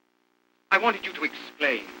 I wanted you to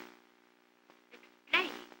explain.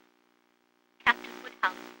 Explain. Captain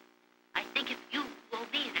Woodhouse, I think it's you who owe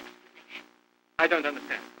me an explanation. I don't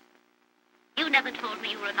understand. You never told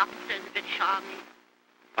me you were an officer in the British Army.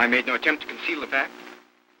 I made no attempt to conceal the fact.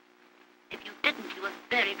 If you didn't, you were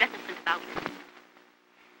very reticent about it.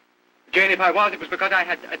 Jane, if I was, it was because I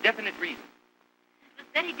had a definite reason. It was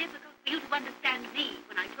very difficult for you to understand me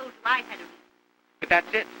when I told you I had a reason. But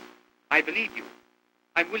that's it. I believe you.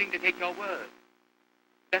 I'm willing to take your word.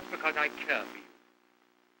 That's because I care for you.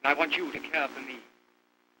 And I want you to care for me.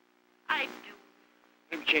 I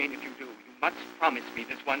do. Oh, Jane, if you do, you must promise me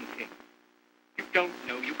this one thing. You don't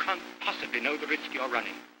know, you can't possibly know the risk you're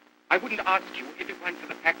running. I wouldn't ask you if it weren't for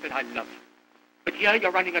the fact that I love you. But here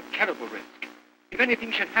you're running a terrible risk. If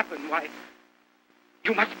anything should happen, why,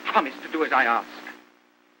 you must promise to do as I ask.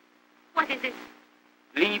 What is it?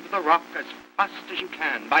 Leave the rock as fast as you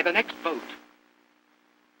can, by the next boat.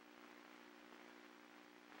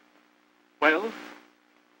 Well?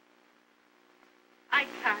 I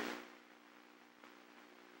can't.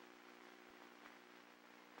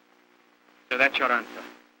 So that's your answer.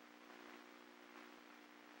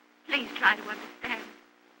 Please try to understand.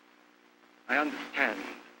 I understand.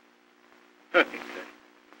 Perfectly.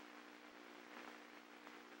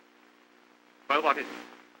 Well, what is it?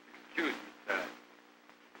 Excuse me, sir.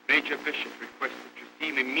 Major Bishop requests that you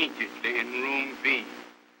see him immediately in room B.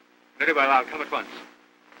 Very well, I'll come at once.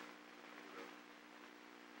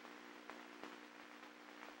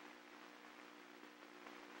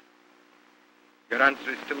 Your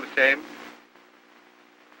answer is still the same?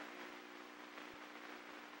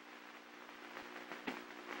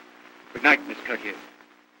 Good night, Miss Courtier.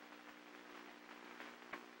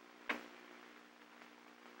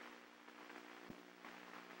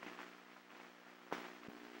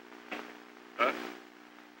 Huh?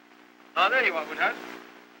 Ah, there you are, Woodhouse.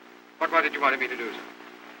 What did you want me to do, sir?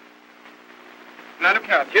 Now, look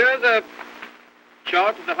here. Here's a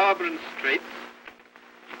chart of the harbour and straits.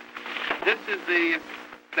 This is the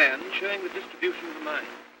plan showing the distribution of the mines.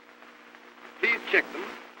 Please check them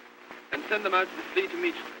and send them out to the fleet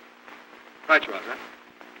immediately. Right you are, sir.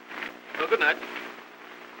 Well, good night.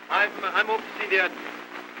 I'm off to see the admiral.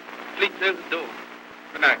 Fleet sails at dawn.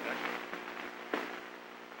 Good night, sir.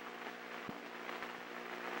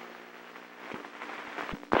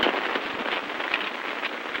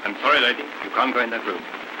 I'm sorry, lady. You can't go in that room.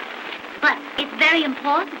 But it's very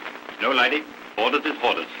important. No, lady. Orders is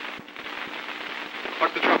orders.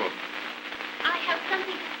 What's the trouble? I have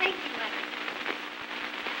something to say to you,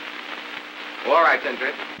 Eric. All right,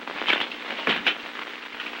 Sentry.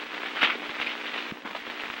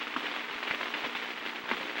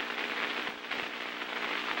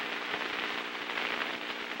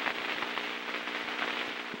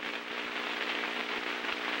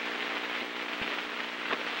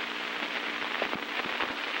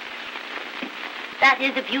 That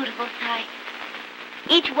is a beautiful sight.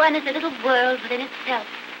 Each one is a little world within itself.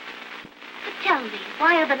 But tell me,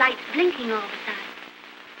 why are the lights blinking all the time?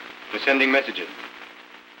 We're sending messages.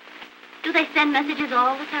 Do they send messages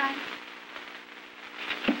all the time?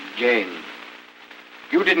 Jane,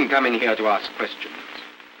 you didn't come in here to ask questions.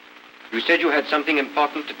 You said you had something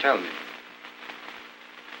important to tell me.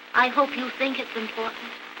 I hope you think it's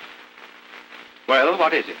important. Well,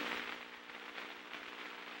 what is it?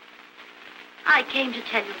 I came to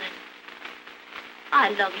tell you that I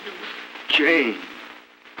love you. Jane.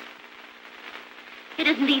 It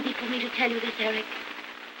isn't easy for me to tell you this, Eric.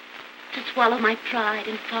 To swallow my pride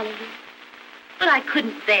and follow you. But I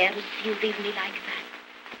couldn't bear to see you leave me like that.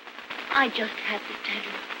 I just had to tell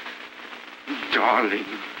you. Darling.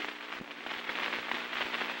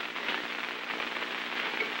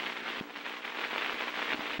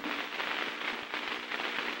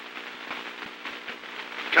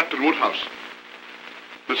 Captain Woodhouse.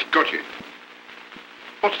 Miss Gautier.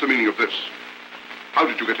 What's the meaning of this? How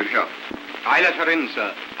did you get in here? I let her in,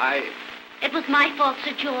 sir. It was my fault,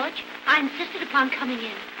 Sir George. I insisted upon coming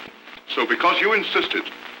in. So because you insisted,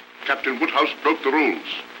 Captain Woodhouse broke the rules.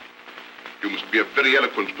 You must be a very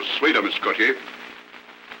eloquent persuader, Miss Gautier.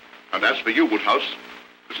 And as for you, Woodhouse,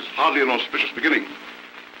 this is hardly an auspicious beginning.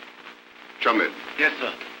 Chumley. Yes,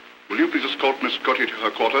 sir. Will you please escort Miss Gautier to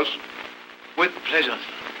her quarters? With pleasure,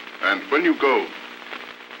 sir. And when you go,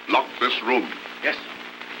 lock this room. Yes, sir.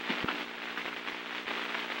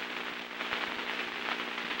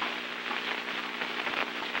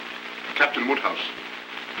 Captain Woodhouse,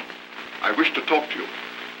 I wish to talk to you.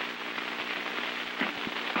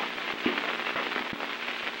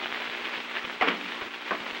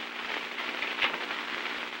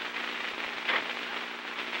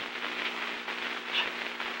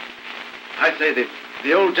 I say that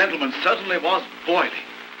the old gentleman certainly was boiling.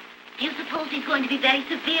 Do you suppose he's going to be very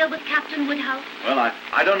severe with Captain Woodhouse? Well,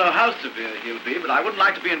 I don't know how severe he'll be, but I wouldn't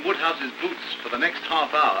like to be in Woodhouse's boots for the next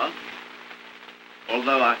half hour.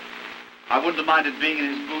 Although I wouldn't have minded being in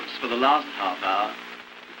his boots for the last half hour.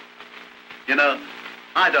 You know,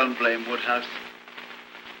 I don't blame Woodhouse.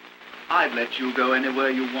 I'd let you go anywhere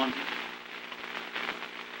you wanted.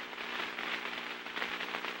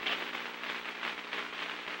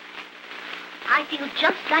 I feel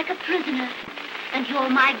just like a prisoner, and you're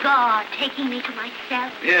my guard, taking me to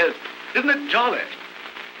myself. Yes, isn't it jolly?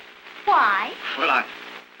 Why? Well,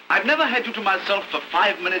 I've never had you to myself for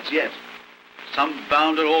 5 minutes yet. Some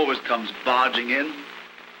bounder always comes barging in.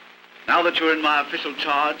 Now that you're in my official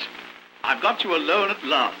charge, I've got you alone at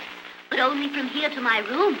last. But only from here to my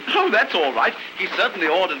room. Oh, that's all right. He certainly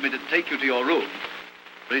ordered me to take you to your room.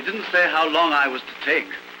 But he didn't say how long I was to take.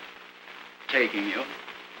 Taking you.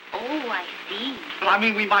 Oh, I see. Well, I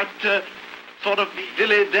mean, we might sort of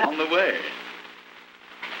dilly-dally on the way.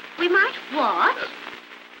 We might what?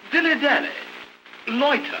 Dilly-dally.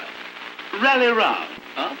 Loiter. Rally round,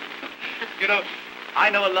 huh? You know, I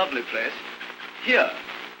know a lovely place. Here.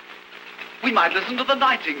 We might listen to the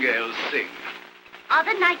nightingales sing. Are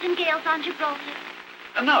the nightingales on Gibraltar?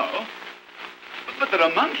 No. But there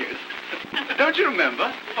are monkeys. Don't you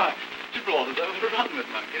remember? Why, you brought us over to run with,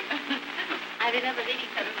 monkeys. I remember reading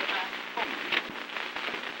something about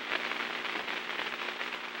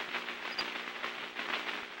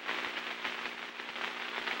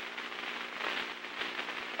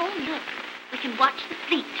Oh, look. We can watch the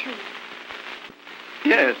fleet, too.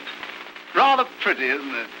 Yes. Rather pretty,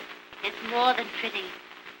 isn't it? It's more than pretty.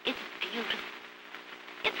 It's beautiful.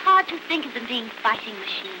 It's hard to think of them being fighting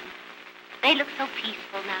machines. They look so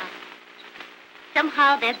peaceful now.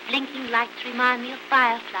 Somehow their blinking lights remind me of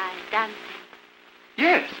fireflies dancing.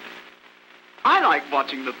 Yes. I like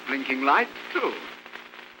watching the blinking lights, too.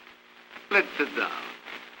 Let's sit down.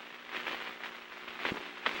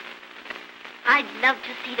 I'd love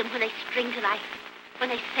to see them when they spring to life, when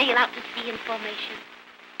they sail out to sea in formation.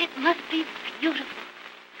 It must be beautiful.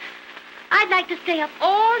 I'd like to stay up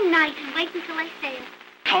all night and wait until they sail.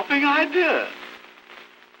 Topping idea.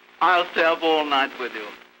 I'll stay up all night with you.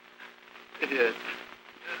 Yes.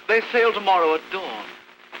 They sail tomorrow at dawn.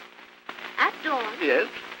 At dawn? Yes.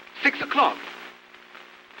 6 o'clock.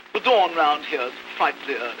 The dawn round here is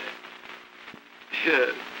frightfully early.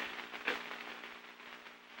 Yes.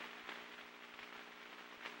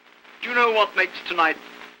 Do you know what makes tonight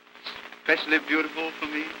especially beautiful for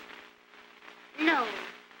me? No.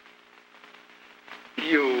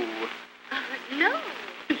 You. No.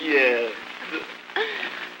 Yes.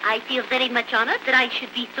 I feel very much honored that I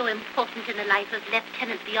should be so important in the life of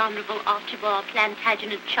Lieutenant the Honorable Archibald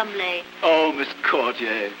Plantagenet Chumley. Oh, Miss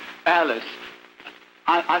Courtier. Alice.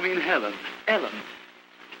 I mean Helen. Ellen.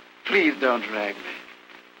 Please don't drag me.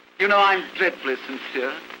 You know, I'm dreadfully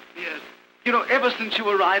sincere. Yes. You know, ever since you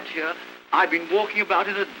arrived here, I've been walking about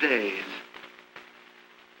in a daze.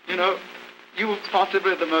 You know, you've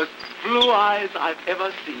possibly the most blue eyes I've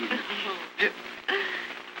ever seen.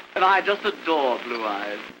 And I just adore blue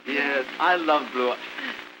eyes. Yes, I love blue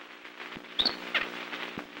eyes.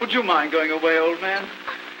 Would you mind going away, old man?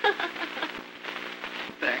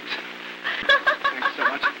 Thanks. Thanks so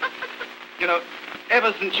much. You know,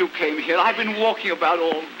 ever since you came here, I've been walking about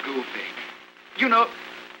all goofy. You know,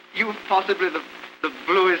 you've possibly the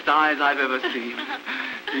bluest eyes I've ever seen.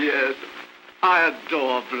 Yes, I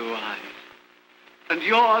adore blue eyes. And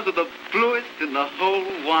yours are the bluest in the whole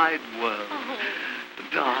wide world. Oh.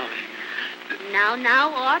 Darling.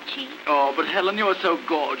 Now, Archie. Oh, but Helen, you're so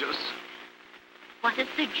gorgeous. What if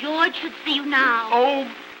Sir George should see you now?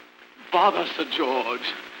 Oh, bother Sir George.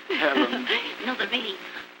 Helen. No, but really,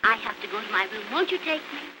 I have to go to my room. Won't you take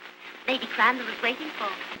me? Lady Crandall is waiting for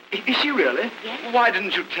me. Is she really? Yes. Why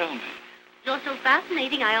didn't you tell me? You're so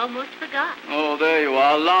fascinating, I almost forgot. Oh, there you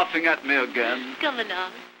are, laughing at me again. Come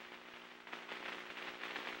along.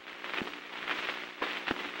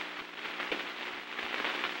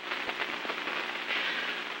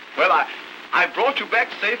 Well, I brought you back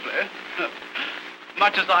safely,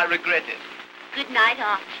 much as I regret it. Good night,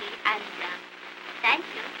 Archie, and thank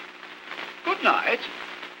you. Good night.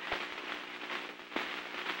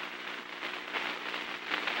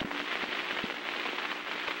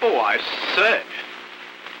 Oh, I say.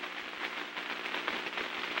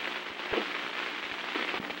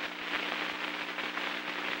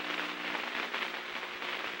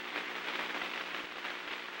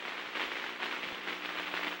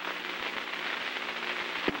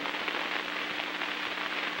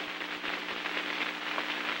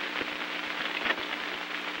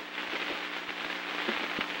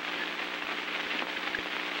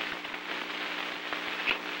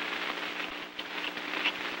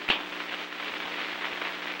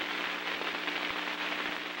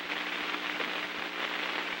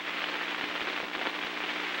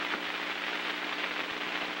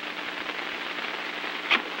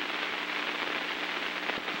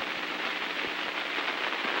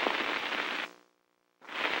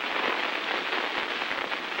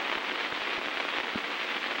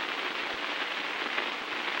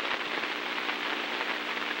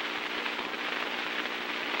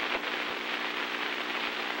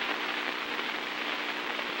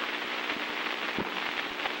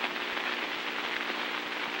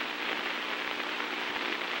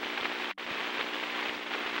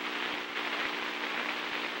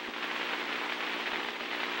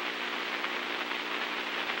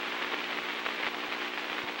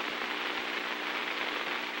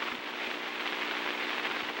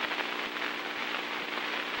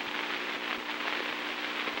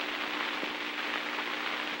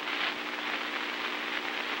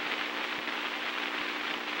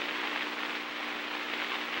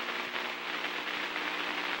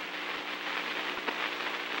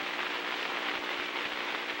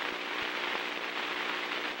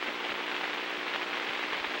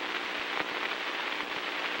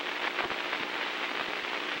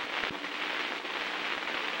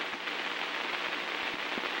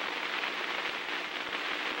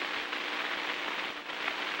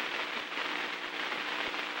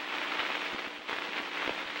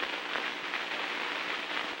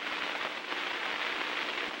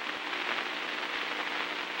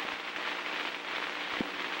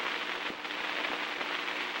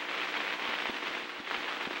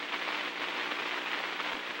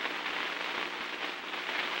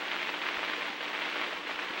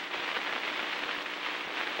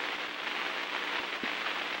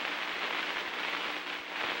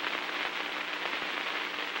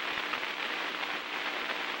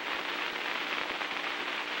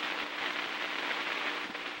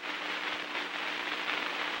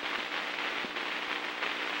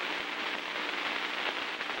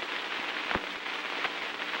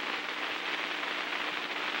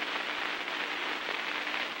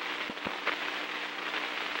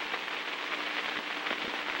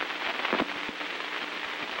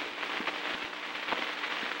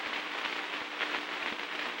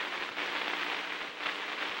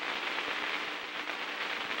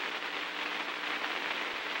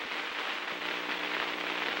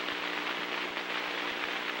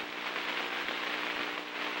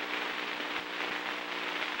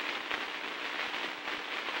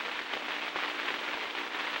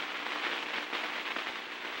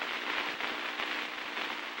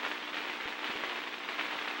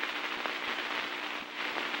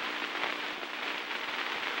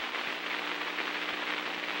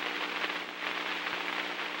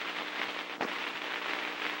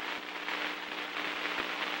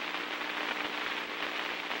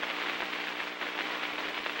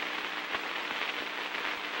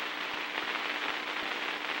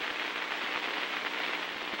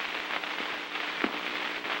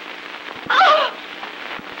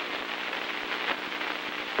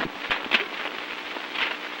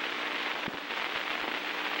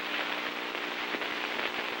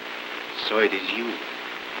 So it is you.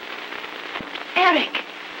 Eric!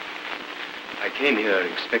 I came here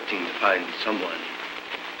expecting to find someone,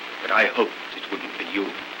 but I hoped it wouldn't be you.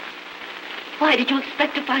 Why did you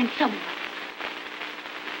expect to find someone?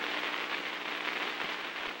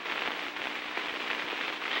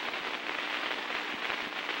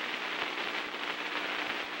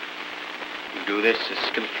 You do this as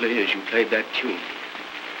skillfully as you played that tune.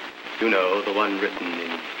 You know, the one written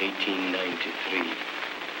in 1893.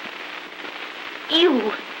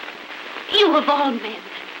 You of all men.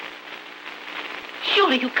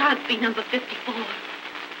 Surely you can't be number 54.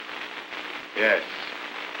 Yes,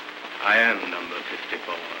 I am number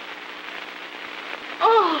 54.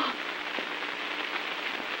 Oh!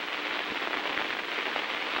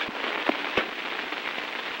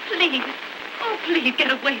 Please, oh, please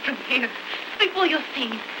get away from here before you're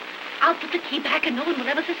seen. I'll put the key back and no one will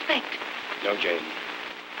ever suspect. No, Jane.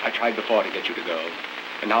 I tried before to get you to go.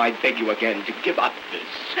 And now I beg you again to give up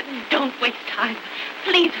this. Don't waste time.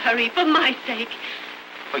 Please hurry, for my sake.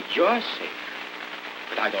 For your sake?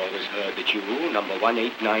 But I'd always heard that you, number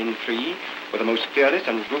 1893, were the most fearless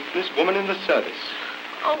and ruthless woman in the service.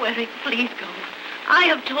 Oh, Eric, please go. I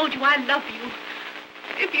have told you I love you.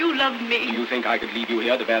 If you love me... Do you think I could leave you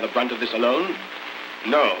here to bear the brunt of this alone?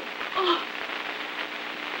 No. Oh.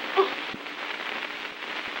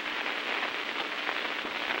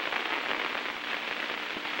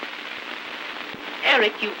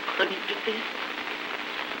 Eric, you couldn't do this.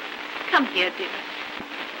 Come here, dearest.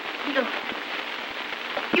 Look.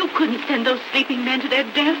 You couldn't send those sleeping men to their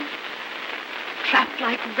death. Trapped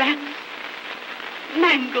like rats.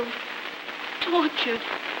 Mangled. Tortured.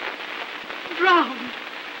 Drowned.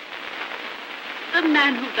 The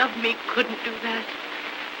man who loved me couldn't do that.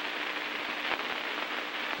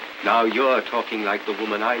 Now you're talking like the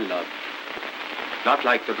woman I loved. Not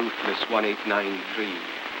like the ruthless 1893.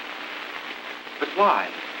 But why?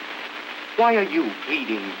 Why are you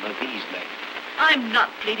pleading for these men? I'm not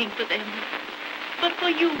pleading for them, but for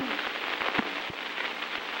you.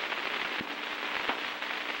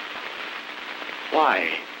 Why?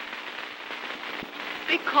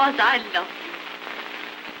 Because I love you.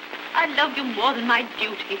 I love you more than my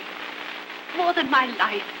duty, more than my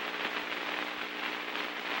life.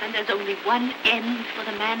 And there's only one end for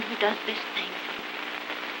the man who does this thing.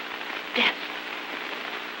 Death,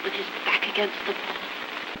 with his back against the wall.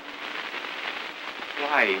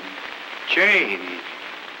 Why, Jane?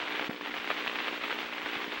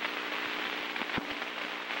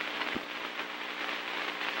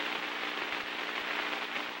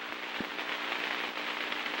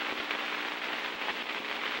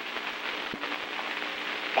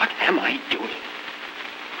 What am I doing?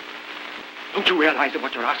 Don't you realize that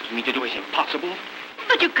what you're asking me to do is impossible?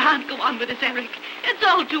 But you can't go on with this, Eric. It's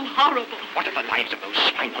all too horrible. What if the lives of those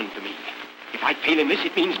swine hunt for me? If I fail in this,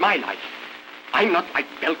 it means my life. I'm not like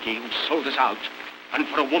Belkey, who sold us out. And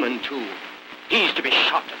for a woman, too. He's to be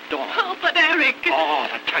shot at dawn. Oh, but Eric... Oh,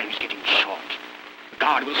 the time's getting short. The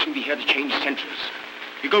guard will soon be here to change sentries.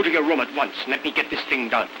 You go to your room at once and let me get this thing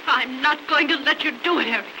done. I'm not going to let you do it,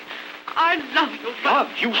 Eric. I love you, but... Love?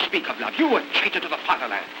 You speak of love. You a traitor to the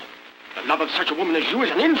fatherland. The love of such a woman as you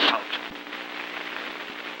is an insult.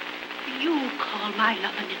 You call my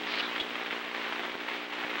love an insult.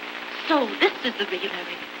 So this is the real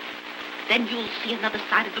Eric. Then you'll see another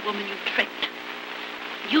side of the woman you tricked.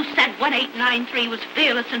 You said 1893 was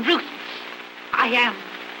fearless and ruthless. I am.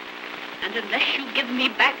 And unless you give me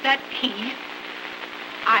back that key,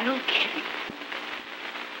 I'll kill you.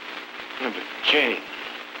 No, but Jane,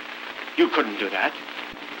 you couldn't do that.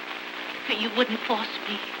 You wouldn't force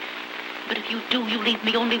me. But if you do, you leave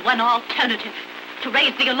me only one alternative. To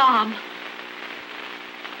raise the alarm.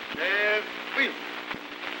 Wheel.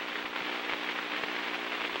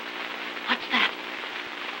 What's that?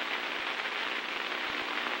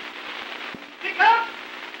 Pick up!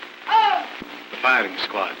 Out! The firing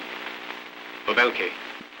squad. For Belkey.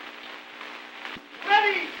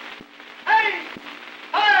 Ready! Hey!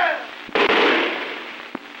 Fire!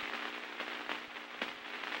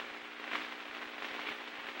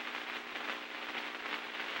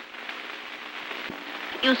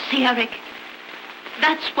 You see, Eric,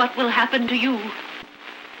 that's what will happen to you.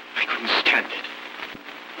 I couldn't stand it.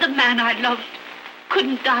 The man I loved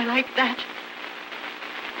couldn't die like that.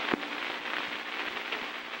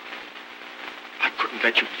 I couldn't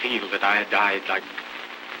let you feel that I had died like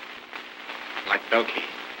Belkey.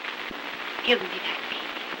 Give me that key.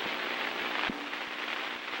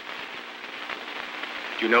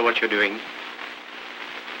 Do you know what you're doing?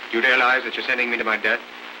 Do you realize that you're sending me to my death?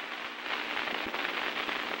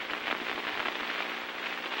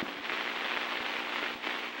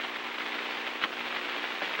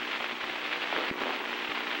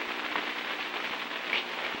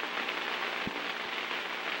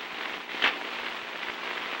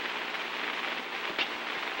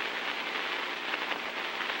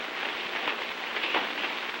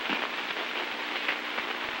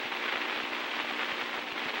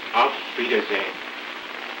 Wiedersehen.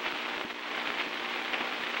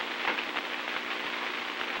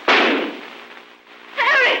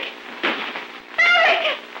 Eric!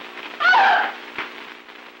 Eric! Oh!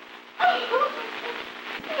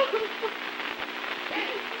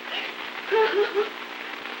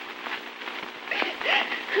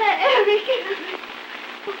 Eric!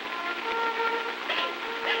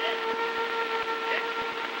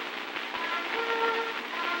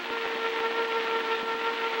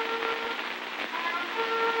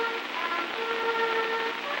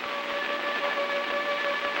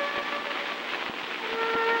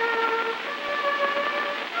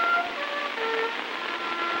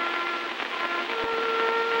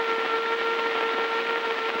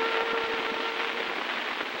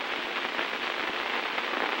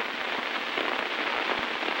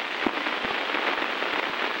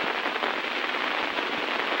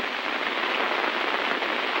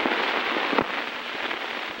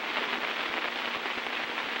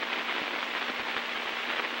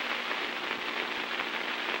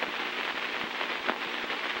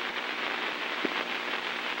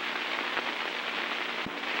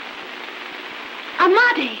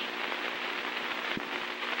 Amadi!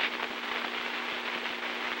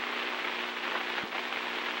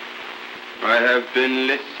 I have been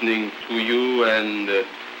listening to you and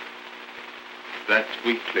that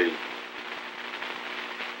weakling,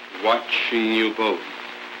 watching you both.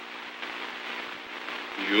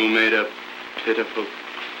 You made a pitiful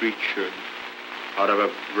creature out of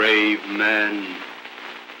a brave man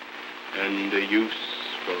and a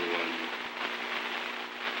useful one.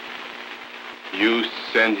 You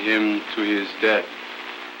sent him to his death,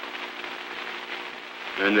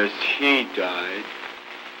 and as he died,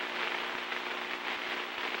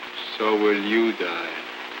 so will you die.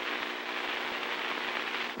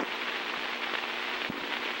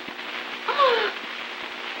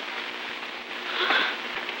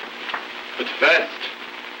 But first,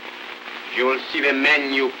 you will see the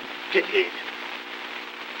men you pitied,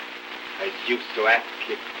 as you so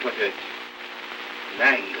aptly put it,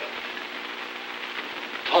 mangled,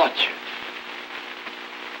 tortured,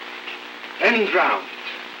 and drowned.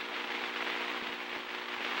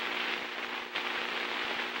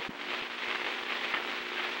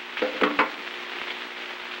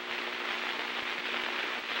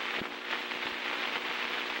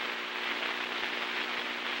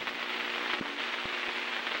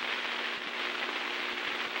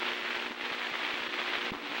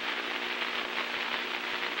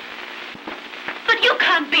 But you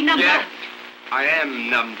can't be number... Yes, I am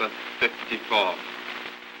number 54.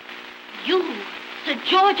 You, Sir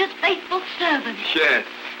George's faithful servant. Yes,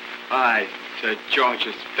 I, Sir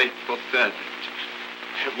George's faithful servant,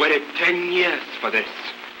 have waited 10 years for this.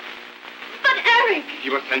 But Eric!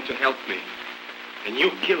 You were sent to help me, and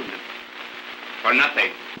you killed him. For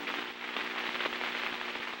nothing.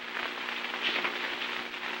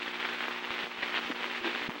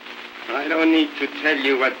 I don't need to tell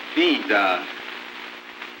you what these are.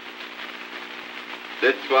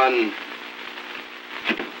 This one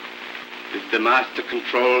is the master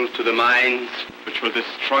control to the mines which will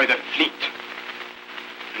destroy the fleet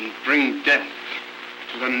and bring death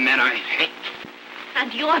to the men I hate.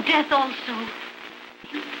 And your death also.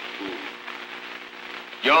 You fool.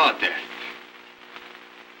 Your death.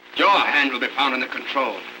 Your hand will be found in the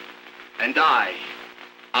control. And I,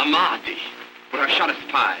 Amadi, would have shot a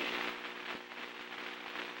spy.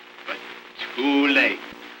 But too late.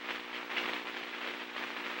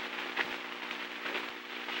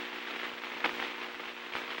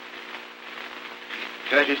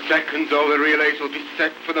 In 30 seconds, all the relays will be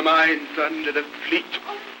set for the mines under the fleet.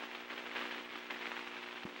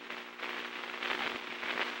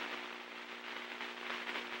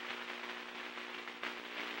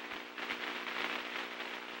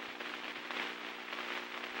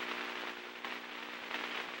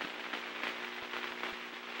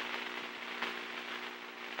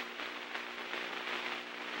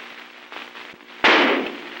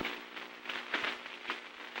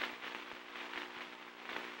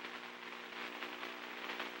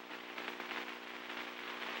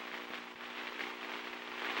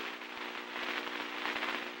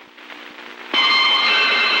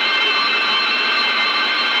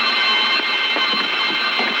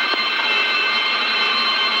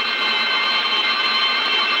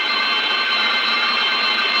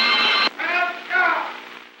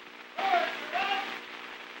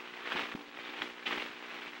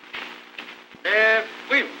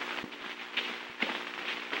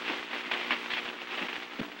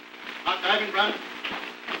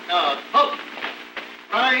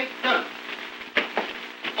 Right, done.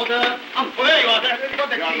 Order, there you are, there. Got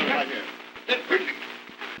the key. Right here. Quickly.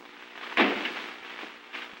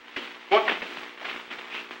 What?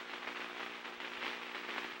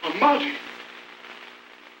 Oh, Marty.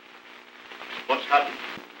 What's happened?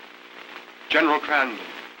 General Crandall,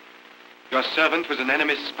 your servant was an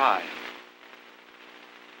enemy spy.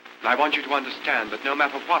 And I want you to understand that no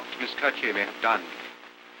matter what Miss Curtier may have done,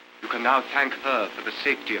 you can now thank her for the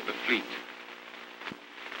safety of the fleet.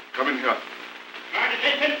 Come in here.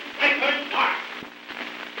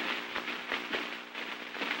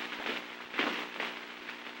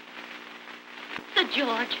 Sir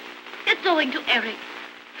George, it's owing to Eric.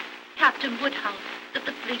 Captain Woodhouse, that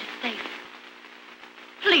the fleet is safe.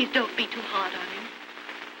 Please don't be too hard on him.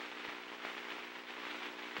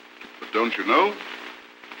 But don't you know?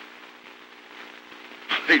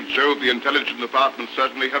 By Jove, the intelligence department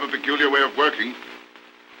certainly have a peculiar way of working.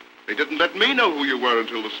 They didn't let me know who you were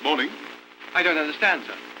until this morning. I don't understand,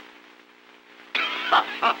 sir.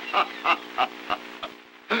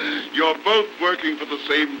 You're both working for the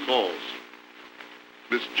same cause.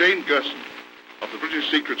 Miss Jane Gerson, of the British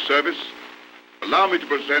Secret Service, allow me to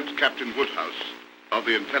present Captain Woodhouse of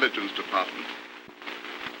the Intelligence Department.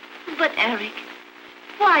 But, Eric,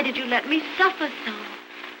 why did you let me suffer so?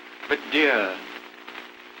 But, dear,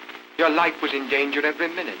 your life was in danger every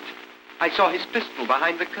minute. I saw his pistol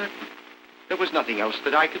behind the curtain. There was nothing else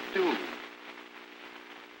that I could do.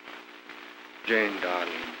 Jane,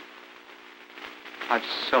 darling, I've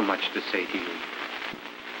so much to say to you.